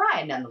was from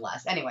Brian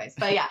nonetheless. Anyways,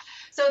 but yeah,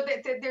 so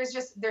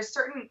there's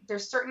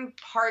certain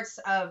parts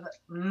of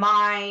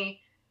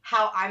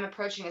how I'm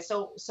approaching it.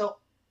 So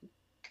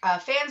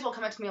fans will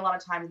come up to me a lot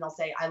of times and they'll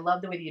say, "I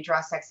love the way that you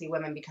draw sexy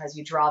women because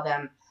you draw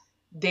them.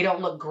 They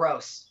don't look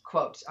gross,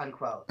 quote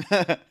unquote."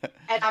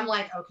 And I'm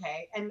like,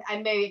 okay,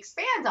 and they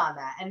expand on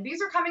that. And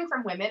these are coming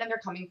from women, and they're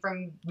coming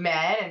from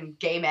men and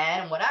gay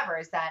men and whatever.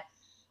 Is that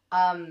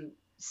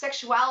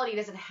sexuality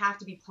doesn't have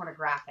to be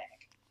pornographic.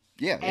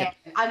 Yeah. And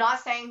I'm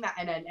not saying that,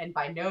 and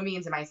by no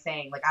means am I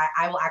saying, like,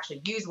 I will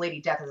actually use Lady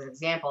Death as an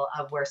example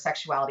of where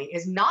sexuality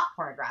is not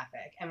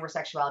pornographic and where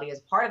sexuality is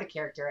part of the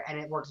character, and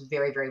it works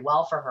very, very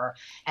well for her,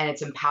 and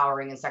it's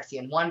empowering and sexy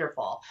and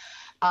wonderful.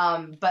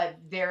 But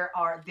there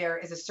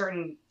is a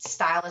certain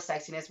style of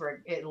sexiness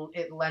where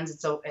it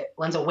lends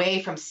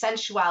away from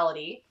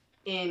sensuality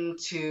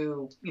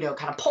into,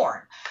 kind of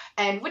porn,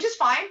 and which is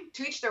fine,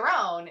 to each their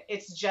own.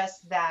 It's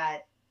just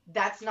that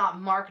that's not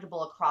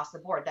marketable across the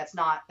board. That's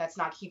not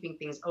keeping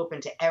things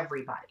open to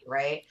everybody,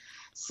 right?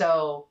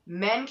 So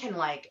men can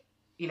like,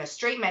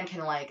 straight men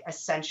can like a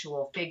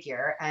sensual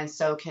figure, and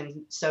so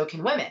can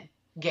women,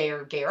 gay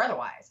or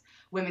otherwise.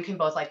 Women can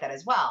both like that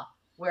as well.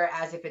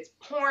 Whereas if it's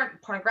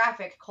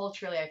pornographic,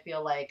 culturally, I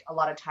feel like a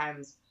lot of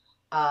times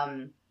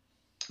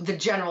the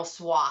general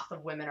swath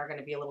of women are going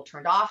to be a little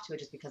turned off to it,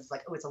 just because it's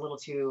like, oh, it's a little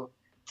too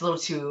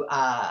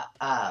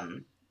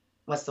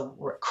what's the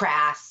word,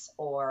 crass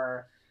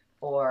or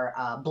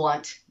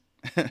blunt.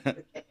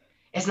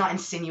 It's not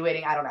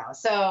insinuating. I don't know.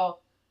 So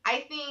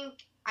I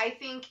think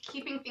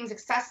keeping things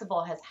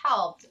accessible has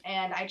helped,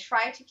 and I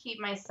try to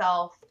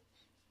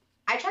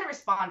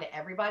respond to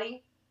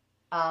everybody.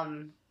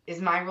 Is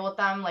my rule of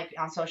thumb. Like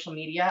on social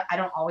media, I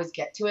don't always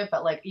get to it,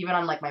 but like even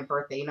on like my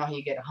birthday, how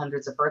you get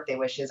hundreds of birthday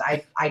wishes.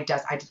 I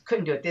just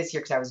couldn't do it this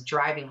year because I was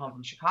driving home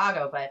from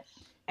Chicago, but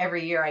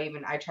every year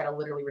I try to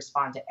literally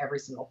respond to every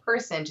single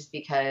person, just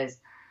because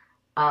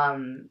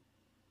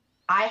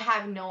I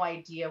have no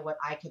idea what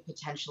I could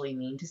potentially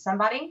mean to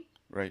somebody.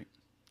 Right.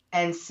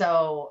 And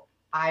so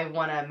I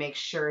want to make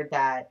sure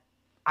that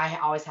I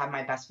always have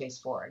my best face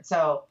forward.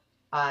 So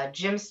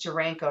Jim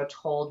Steranko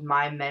told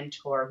my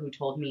mentor, who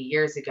told me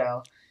years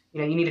ago,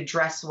 you need to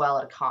dress well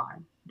at a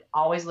con.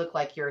 Always look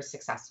like you're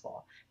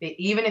successful,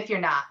 even if you're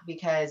not,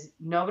 because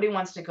nobody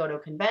wants to go to a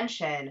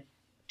convention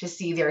to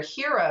see their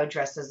hero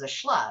dressed as a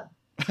schlub.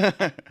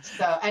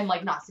 And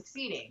like not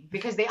succeeding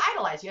because they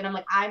idolize you. And I'm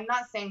like, I'm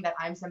not saying that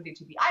I'm somebody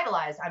to be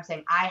idolized. I'm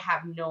saying I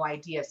have no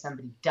idea if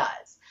somebody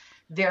does.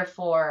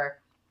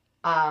 Therefore,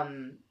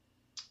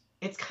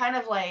 it's kind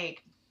of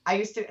like I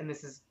used to, and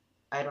this is,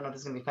 I don't know if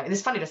this is going to be funny. This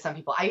is funny to some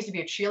people. I used to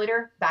be a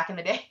cheerleader back in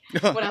the day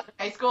when I was in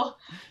high school.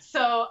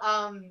 So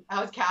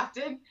I was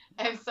captain.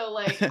 And so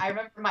like I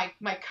remember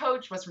my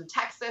coach was from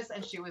Texas,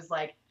 and she was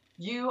like,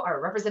 "You are a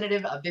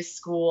representative of this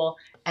school,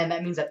 and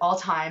that means at all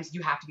times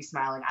you have to be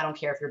smiling. I don't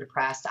care if you're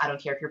depressed. I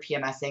don't care if you're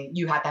PMSing.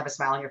 You have to have a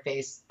smile on your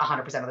face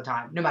 100% of the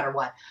time, no matter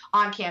what.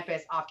 On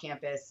campus, off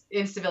campus,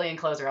 in civilian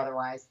clothes or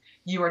otherwise,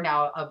 you are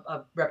now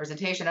a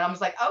representation." And I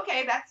was like,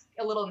 okay, that's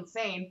a little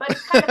insane, but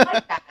it's kind of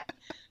like that,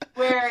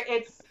 where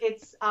it's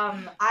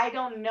I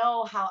don't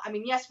know how. I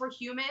mean, yes, we're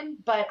human,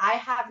 but I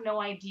have no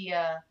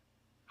idea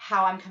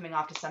how I'm coming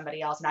off to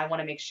somebody else, and I want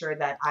to make sure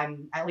that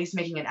I'm at least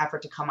making an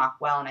effort to come off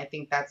well. And I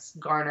think that's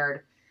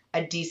garnered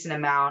a decent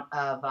amount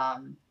of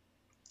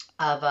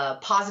a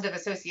positive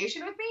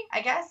association with me,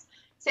 I guess.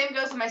 Same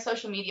goes with my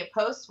social media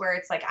posts, where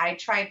it's like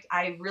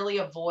I really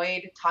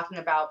avoid talking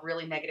about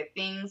really negative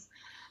things.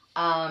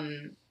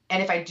 And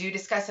if I do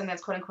discuss something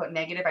that's quote unquote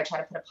negative, I try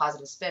to put a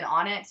positive spin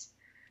on it.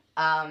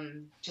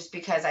 Just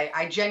because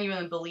I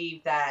genuinely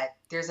believe that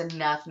there's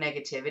enough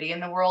negativity in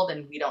the world,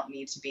 and we don't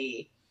need to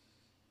be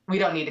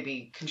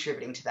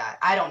contributing to that.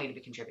 I don't need to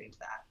be contributing to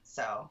that.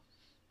 So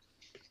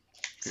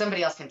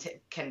somebody else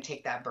can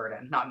take that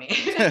burden, not me.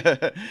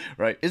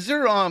 Right. Is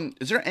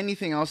there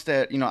anything else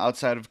that,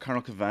 outside of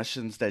Carnal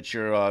Confessions that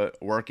you're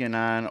working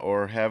on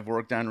or have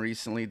worked on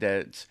recently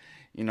that,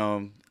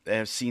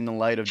 have seen the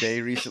light of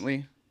day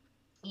recently?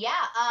 Yeah.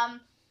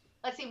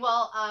 Let's see.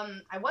 Well,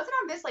 I wasn't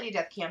on this Lady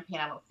Death campaign,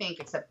 I don't think,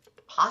 except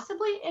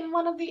possibly in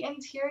one of the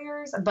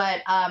interiors,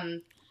 but I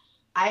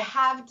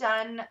have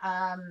done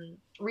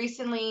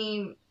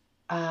recently.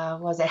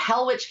 Was it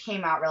Hell Witch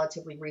came out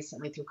relatively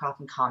recently through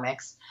Coffin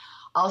Comics.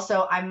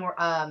 Also, I'm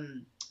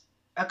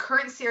a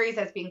current series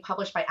that's being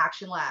published by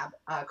Action Lab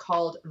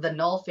called The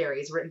Null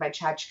Fairies, written by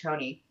Chad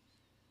Ciccone.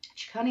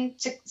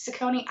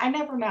 Ciccone? I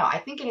never know. I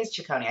think it is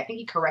Ciccone. I think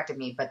he corrected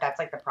me, but that's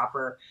like the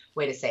proper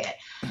way to say it.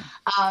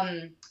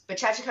 But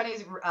Chad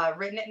Ciccone's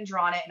written it and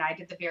drawn it, and I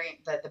did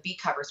the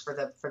beat covers for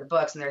the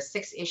books. And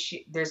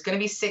there's going to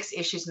be 6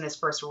 issues in this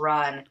first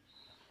run,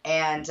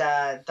 and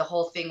the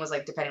whole thing was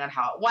like, depending on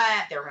how it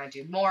went, they were going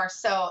to do more.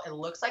 So it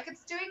looks like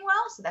it's doing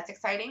well, so that's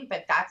exciting.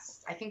 But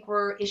I think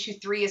issue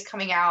 3 is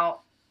coming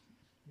out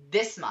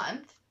this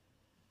month.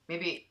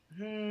 Maybe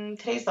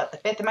today's what, the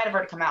 5th? It might have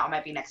already come out. It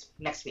might be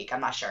next week.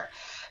 I'm not sure.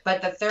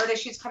 But the 3rd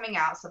issue is coming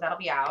out, so that'll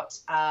be out.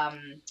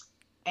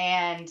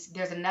 And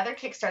there's another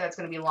Kickstarter that's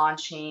going to be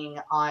launching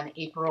on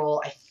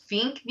April, I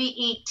think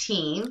the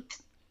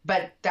 18th,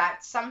 but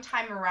that's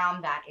sometime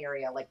around that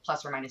area, like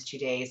plus or minus 2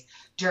 days.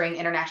 During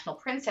International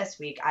Princess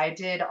Week, I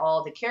did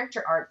all the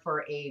character art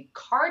for a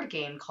card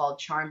game called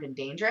Charmed and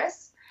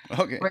Dangerous.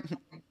 Okay.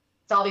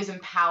 It's all these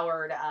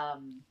empowered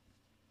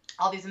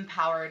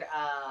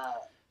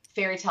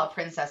fairy tale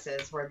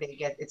princesses where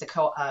it's a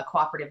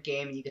cooperative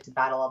game, and you get to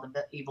battle all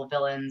the evil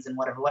villains and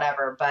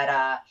whatever.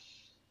 But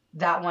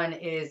that one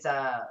is,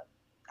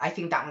 I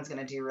think that one's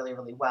going to do really,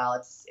 really well.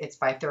 It's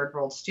by Third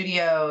World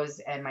Studios,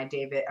 and my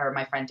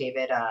friend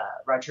David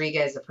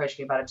Rodriguez approached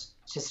me about it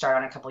to start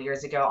on a couple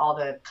years ago. All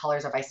the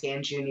colors are by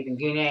Sanju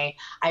Nivingune.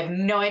 I have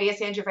no idea,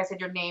 Sanju, if I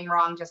said your name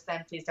wrong just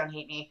then. Please don't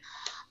hate me.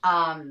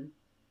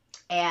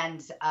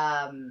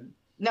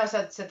 No,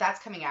 so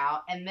that's coming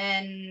out, and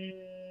then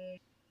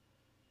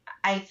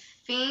I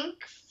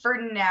think for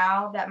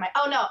now that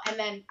and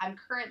then I'm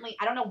currently,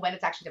 I don't know when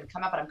it's actually going to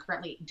come out, but I'm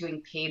currently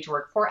doing page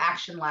work for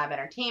Action Lab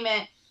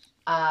Entertainment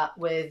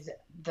with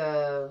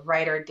the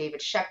writer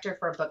David Schechter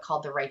for a book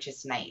called The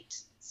Righteous Knight,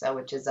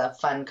 which is a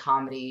fun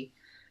comedy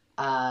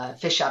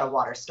fish out of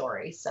water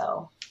story.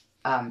 So,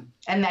 and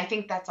I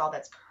think that's all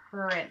that's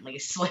currently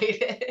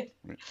slated.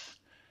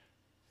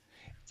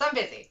 So I'm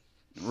busy.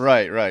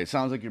 Right.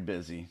 Sounds like you're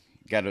busy.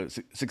 Got a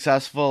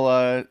successful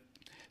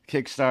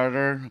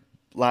Kickstarter.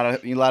 A lot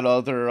of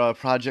other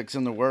projects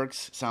in the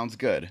works. Sounds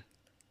good.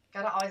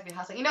 Gotta always be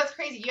hustling. You know, it's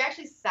crazy. You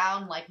actually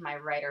sound like my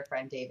writer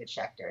friend David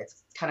Schechter.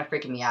 It's kind of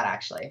freaking me out,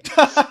 actually.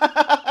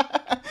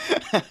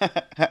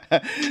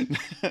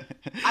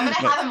 I'm gonna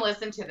have him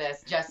listen to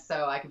this just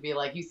so I can be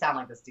like, you sound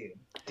like this dude.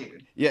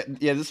 Yeah.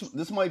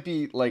 This might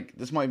be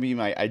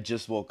my I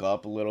just woke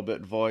up a little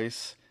bit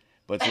voice,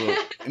 but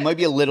it might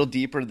be a little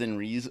deeper than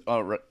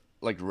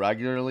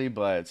regularly,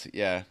 but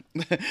yeah.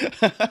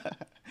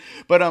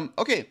 But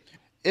okay.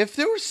 If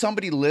there was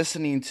somebody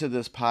listening to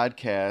this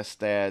podcast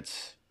that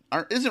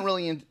isn't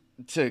really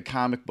into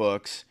comic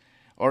books,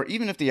 or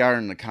even if they are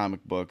into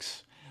comic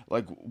books,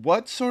 like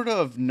what sort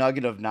of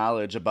nugget of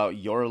knowledge about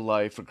your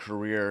life or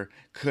career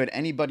could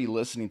anybody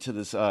listening to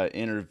this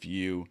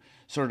interview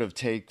sort of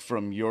take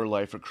from your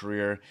life or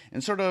career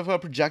and sort of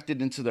project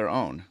it into their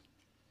own?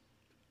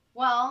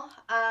 Well,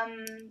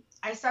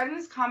 I started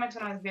into comics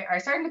when I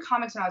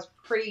was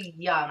pretty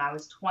young. I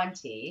was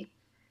 20,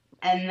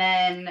 and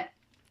then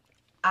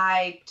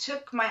I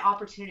took my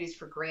opportunities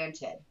for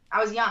granted. I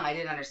was young. I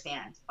didn't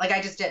understand. Like,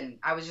 I just didn't.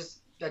 I was just,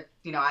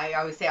 I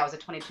always say I was a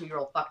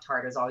 22-year-old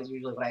fucktard is always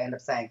usually what I end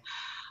up saying.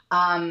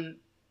 And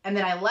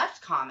then I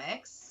left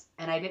comics,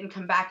 and I didn't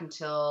come back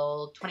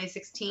until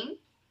 2016.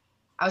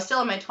 I was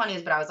still in my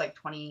 20s, but I was like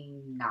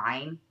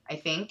 29, I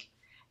think.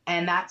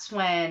 And that's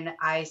when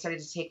I started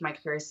to take my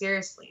career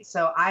seriously.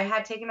 So I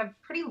had taken a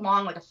pretty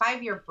long, like a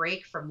 5-year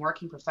break from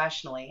working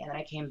professionally, and then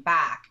I came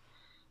back.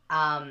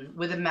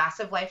 With a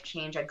massive life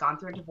change. I'd gone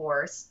through a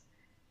divorce,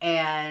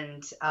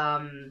 and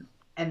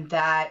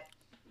that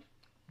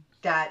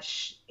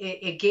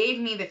it gave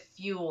me the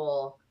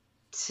fuel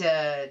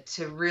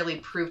to really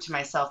prove to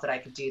myself that I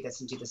could do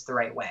this and do this the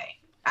right way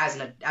as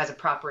a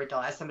proper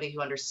adult, as somebody who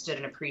understood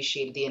and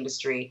appreciated the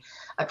industry,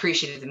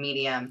 appreciated the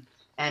medium,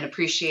 and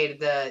appreciated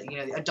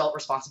the adult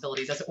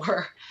responsibilities, as it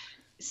were.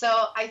 So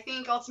I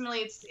think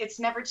ultimately it's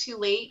never too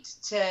late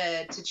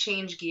to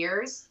change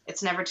gears.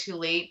 It's never too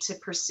late to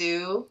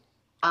pursue,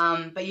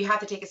 but you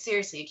have to take it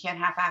seriously. You can't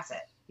half-ass it.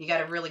 You got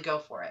to really go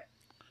for it.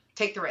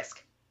 Take the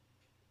risk.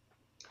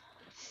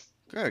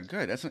 Good.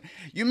 That's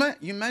you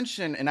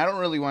mentioned, and I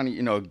don't really want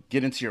to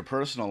get into your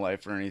personal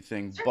life or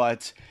anything, sure.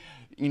 But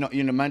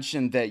you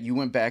mentioned that you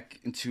went back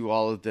into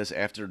all of this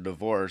after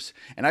divorce,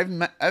 and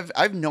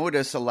I've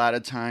noticed a lot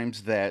of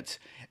times that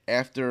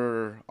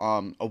after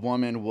a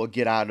woman will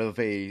get out of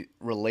a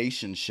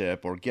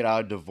relationship or get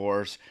out of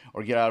divorce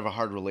or get out of a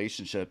hard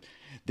relationship,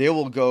 they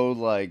will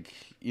go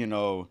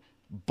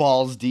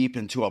balls deep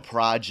into a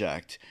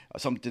project,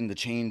 something to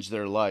change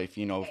their life.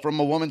 From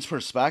a woman's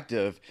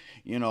perspective,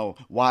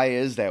 why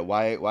is that?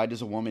 Why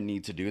does a woman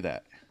need to do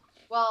that?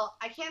 Well,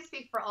 I can't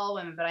speak for all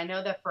women, but I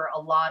know that for a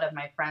lot of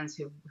my friends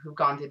who've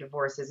gone through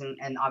divorces,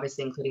 and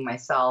obviously including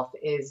myself,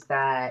 is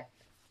that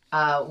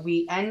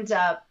we end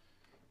up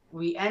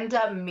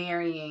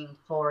marrying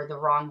for the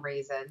wrong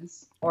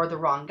reasons, or the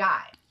wrong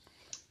guy,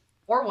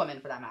 or woman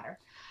for that matter.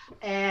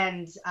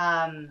 And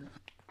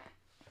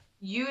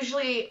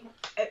usually,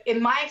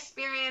 in my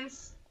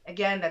experience,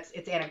 again,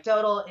 it's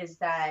anecdotal, is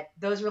that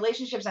those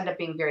relationships end up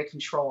being very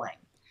controlling,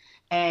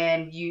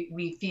 and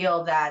we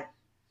feel that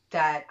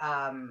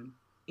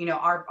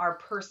our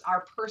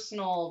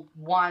personal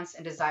wants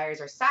and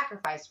desires are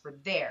sacrificed for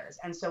theirs.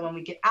 And so when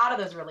we get out of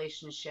those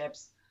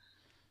relationships,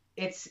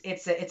 it's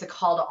a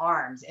call to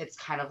arms. It's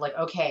kind of like,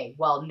 okay,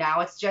 well, now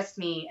it's just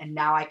me, and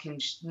now I can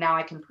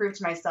prove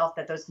to myself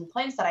that those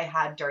complaints that I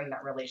had during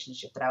that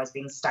relationship, that I was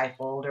being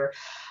stifled or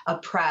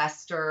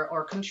oppressed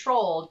or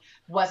controlled,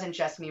 wasn't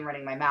just me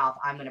running my mouth.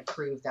 I'm going to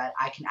prove that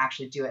I can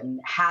actually do it. And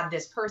had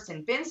this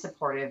person been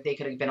supportive, they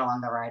could have been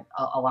along the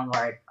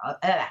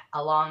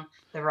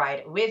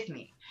ride with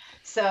me.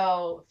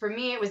 So for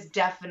me, it was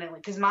definitely,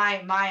 because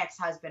my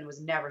ex-husband was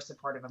never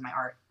supportive of my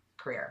art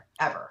career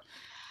ever.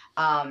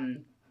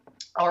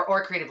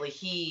 Or creatively,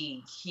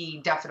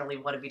 he definitely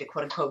wanted me to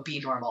quote unquote be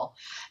normal.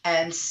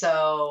 And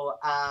so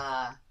when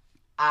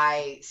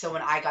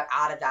I got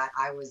out of that,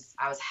 I was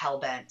hell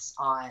bent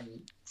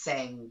on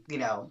saying,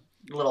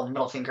 little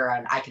middle finger,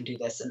 and I can do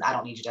this, and I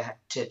don't need you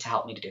to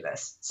help me to do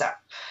this. So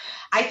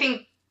I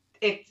think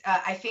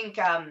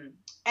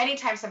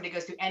anytime somebody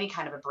goes through any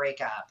kind of a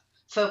breakup,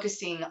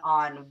 focusing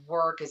on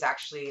work is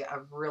actually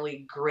a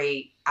really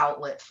great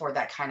outlet for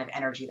that kind of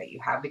energy that you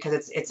have,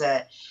 because it's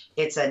an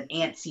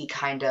antsy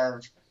kind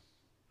of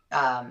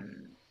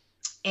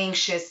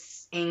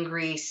anxious,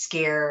 angry,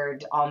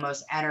 scared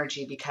almost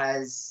energy,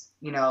 because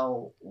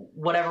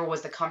whatever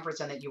was the comfort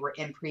zone that you were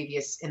in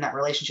previous in that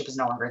relationship is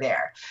no longer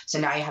there. So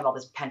now you have all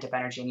this pent up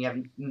energy, and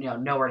you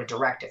have nowhere to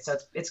direct it. So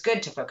it's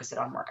good to focus it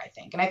on work, I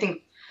think. And I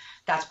think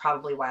that's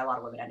probably why a lot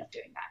of women end up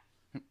doing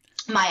that,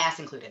 my ass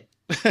included.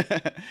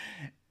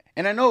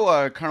 And I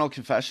know Carnal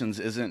Confessions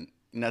isn't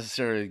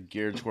necessarily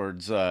geared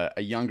towards a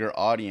younger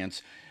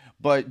audience,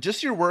 but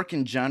just your work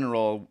in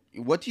general,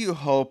 what do you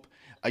hope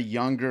a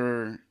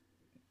younger,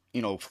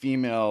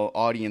 female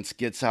audience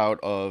gets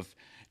out of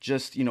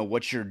just,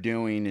 what you're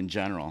doing in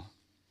general?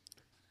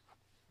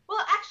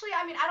 Well, actually,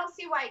 I don't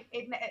see why.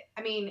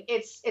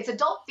 It's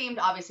adult themed.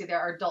 Obviously, there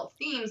are adult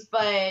themes,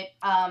 but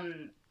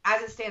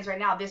as it stands right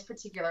now, this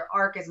particular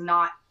arc is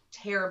not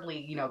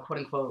terribly, quote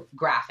unquote,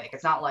 graphic.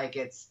 It's not like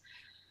it's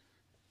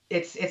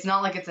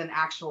not like it's an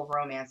actual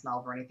romance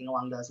novel or anything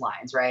along those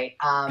lines, right?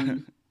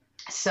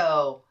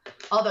 So,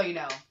 although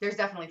there's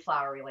definitely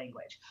flowery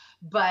language,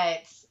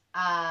 but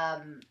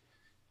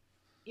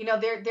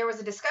there was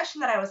a discussion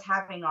that I was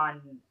having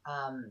on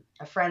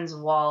a friend's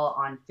wall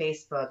on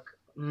Facebook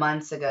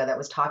months ago that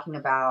was talking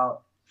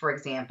about, for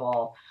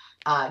example,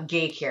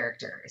 gay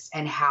characters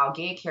and how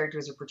gay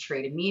characters are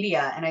portrayed in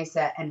media. And I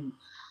said, I'm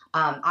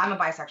a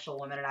bisexual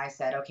woman, and I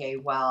said, okay,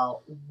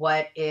 well,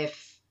 what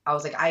if, I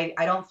was like,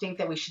 I don't think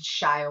that we should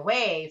shy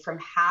away from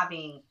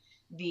having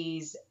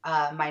these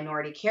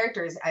minority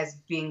characters as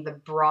being the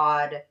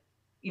broad,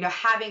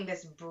 having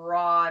this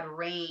broad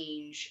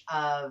range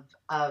of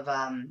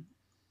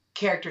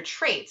character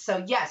traits.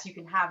 So yes, you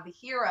can have the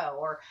hero,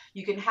 or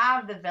you can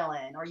have the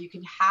villain, or you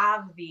can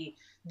have the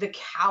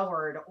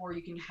coward, or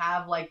you can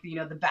have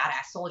the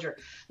badass soldier.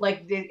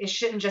 It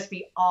shouldn't just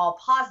be all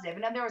positive.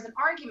 And then there was an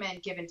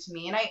argument given to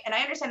me, and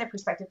I understand the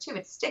perspective too.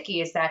 It's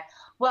sticky, is that,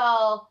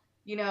 well,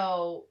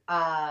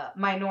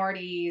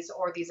 minorities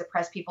or these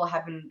oppressed people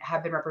have been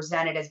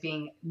represented as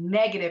being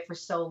negative for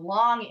so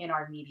long in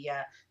our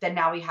media that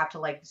now we have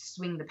to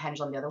swing the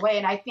pendulum the other way.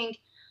 And I think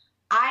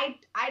I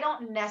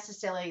don't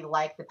necessarily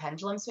like the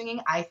pendulum swinging.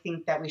 I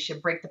think that we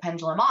should break the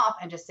pendulum off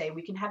and just say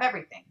we can have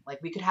everything.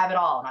 We could have it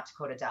all, not to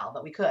quote Adele,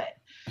 but we could.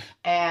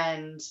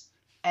 And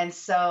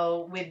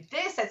so with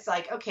this, it's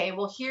like, okay,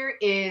 well,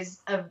 here's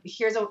a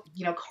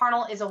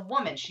Carnal is a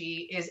woman.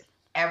 She is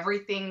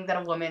everything that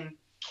a woman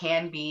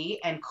can be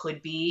and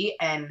could be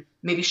and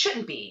maybe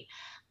shouldn't be,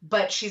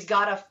 but she's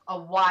got a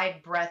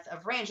wide breadth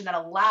of range, and that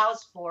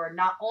allows for,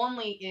 not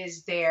only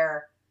is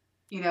there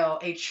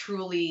a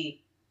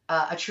truly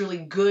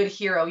good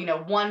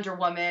hero, Wonder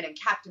Woman and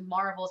Captain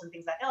Marvels and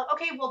things like that.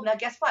 Okay, well, now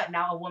guess what?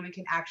 Now a woman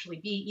can actually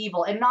be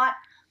evil and not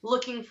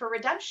looking for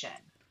redemption.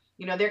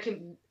 There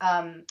can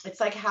it's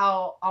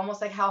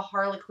almost like how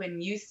Harley Quinn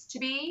used to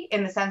be,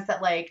 in the sense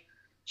that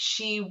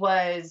she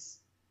was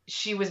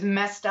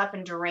messed up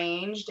and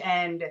deranged,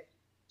 and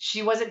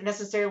she wasn't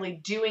necessarily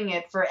doing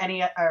it for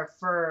any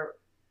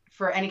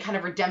kind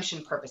of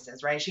redemption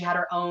purposes, right? She had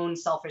her own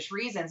selfish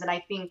reasons. And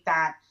I think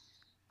that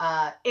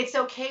it's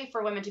okay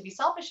for women to be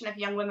selfish. And if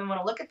young women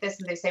want to look at this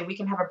and they say, we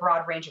can have a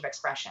broad range of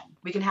expression,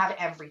 we can have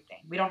everything.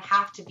 We don't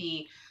have to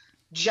be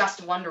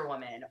just Wonder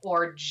Woman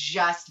or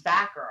just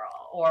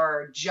Batgirl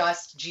or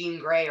just Jean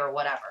Grey or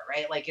whatever,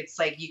 right? It's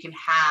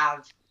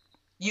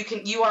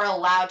you are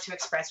allowed to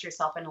express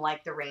yourself in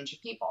the range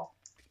of people.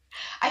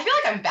 I feel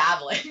like I'm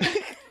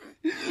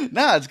babbling.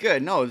 No, it's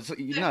good. No, it's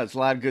a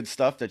lot of good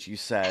stuff that you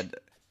said.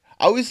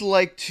 I always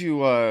like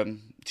to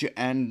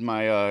end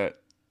my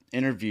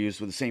interviews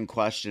with the same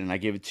question, and I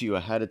gave it to you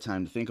ahead of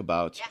time to think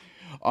about.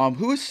 Yeah.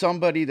 Who is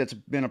somebody that's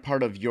been a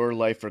part of your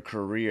life or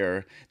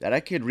career that I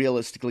could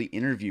realistically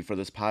interview for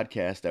this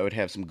podcast that would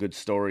have some good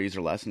stories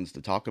or lessons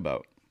to talk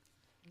about?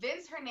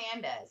 Vince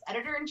Hernandez,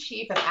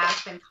 editor-in-chief of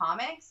Aspen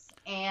Comics.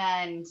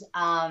 and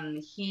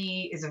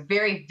he is a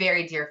very,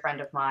 very dear friend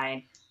of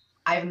mine.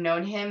 I've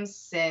known him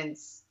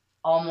since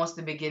almost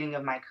the beginning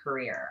of my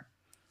career.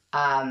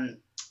 I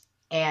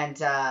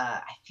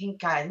think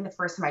the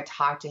first time I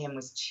talked to him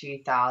was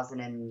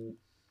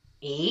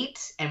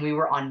 2008, and we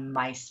were on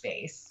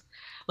MySpace.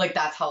 Like,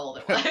 that's how old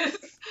it was.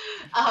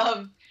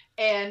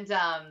 And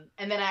then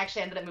I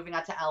actually ended up moving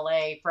out to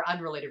LA for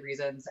unrelated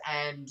reasons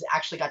and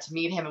actually got to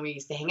meet him, and we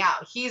used to hang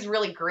out. He's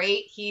really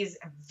great. He's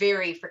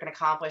very freaking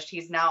accomplished.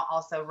 He's now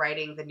also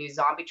writing the new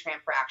Zombie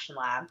Tramp for Action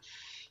Lab.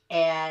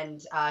 And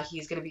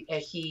he's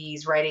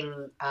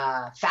writing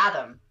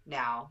Fathom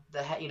now,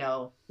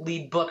 the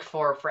lead book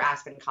for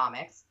Aspen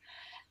Comics.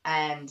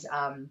 And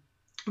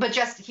but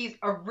just he's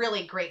a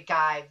really great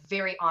guy,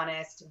 very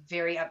honest,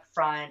 very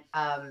upfront.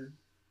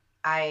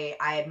 I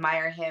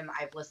admire him.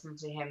 I've listened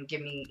to him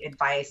give me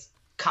advice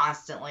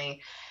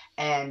constantly,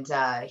 and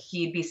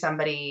he'd be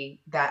somebody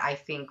that I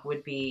think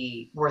would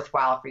be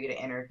worthwhile for you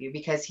to interview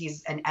because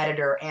he's an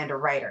editor and a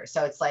writer.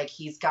 So it's like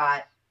he's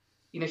got,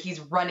 he's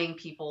running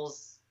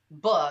people's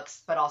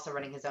books, but also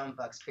running his own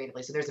books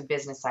creatively. So there's a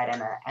business side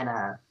and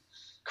a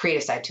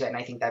creative side to it, and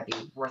I think that'd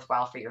be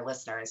worthwhile for your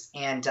listeners.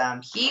 And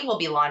he will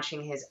be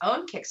launching his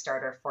own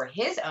Kickstarter for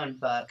his own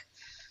book,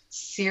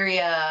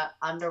 Syria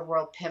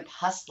Underworld Pimp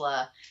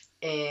Hustler,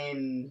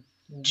 in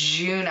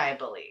June, I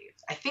believe.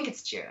 I think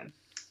it's June.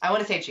 I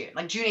want to say June,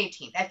 like June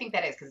 18th. I think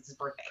that is because it's his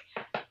birthday.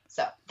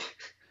 So.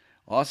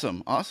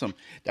 Awesome.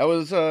 That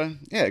was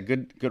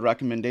good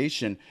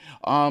recommendation.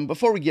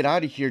 Before we get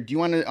out of here, do you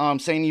want to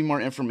say any more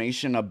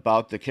information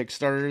about the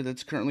Kickstarter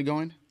that's currently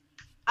going?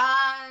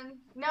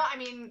 No, I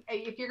mean,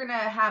 if you're gonna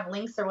have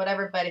links or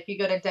whatever, but if you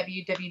go to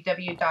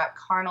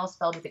www.carnal,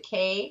 spelled with a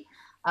K,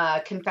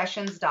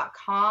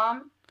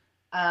 confessions.com,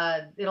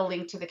 it'll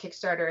link to the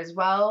Kickstarter as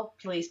well.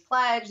 Please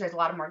pledge. There's a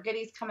lot of more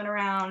goodies coming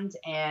around,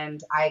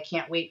 and I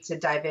can't wait to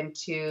dive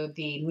into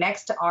the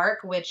next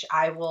arc, which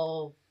I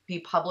will be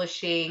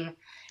publishing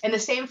in the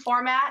same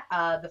format.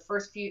 The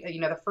first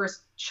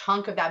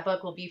chunk of that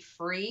book will be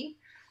free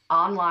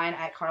online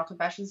at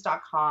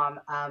carnalconfessions.com,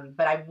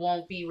 but I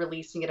won't be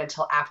releasing it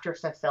until after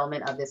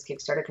fulfillment of this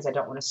Kickstarter because I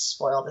don't want to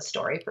spoil the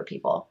story for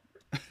people.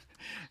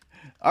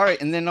 All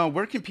right, and then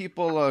where can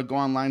people go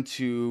online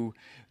to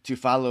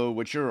follow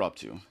what you're up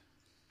to?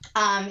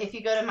 If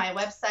you go to my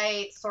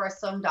website,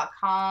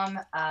 sorasum.com,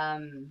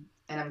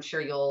 and I'm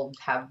sure you'll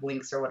have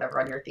links or whatever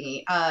on your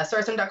thingy,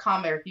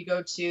 sorasum.com, or if you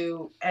go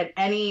to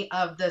any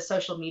of the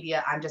social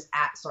media, I'm just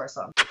at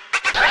sorasum.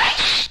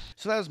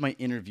 So that was my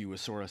interview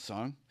with Sora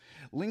Song.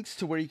 Links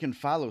to where you can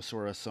follow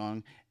Sora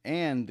Song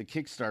and the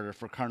Kickstarter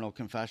for Carnal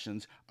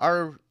Confessions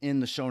are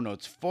in the show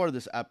notes for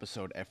this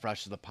episode at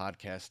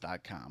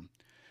freshthepodcast.com.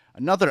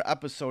 Another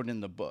episode in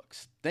the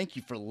books. Thank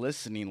you for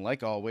listening.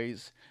 Like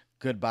always,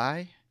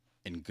 goodbye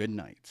and good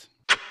night.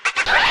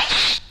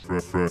 Fresh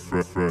is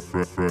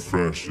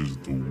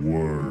the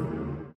word.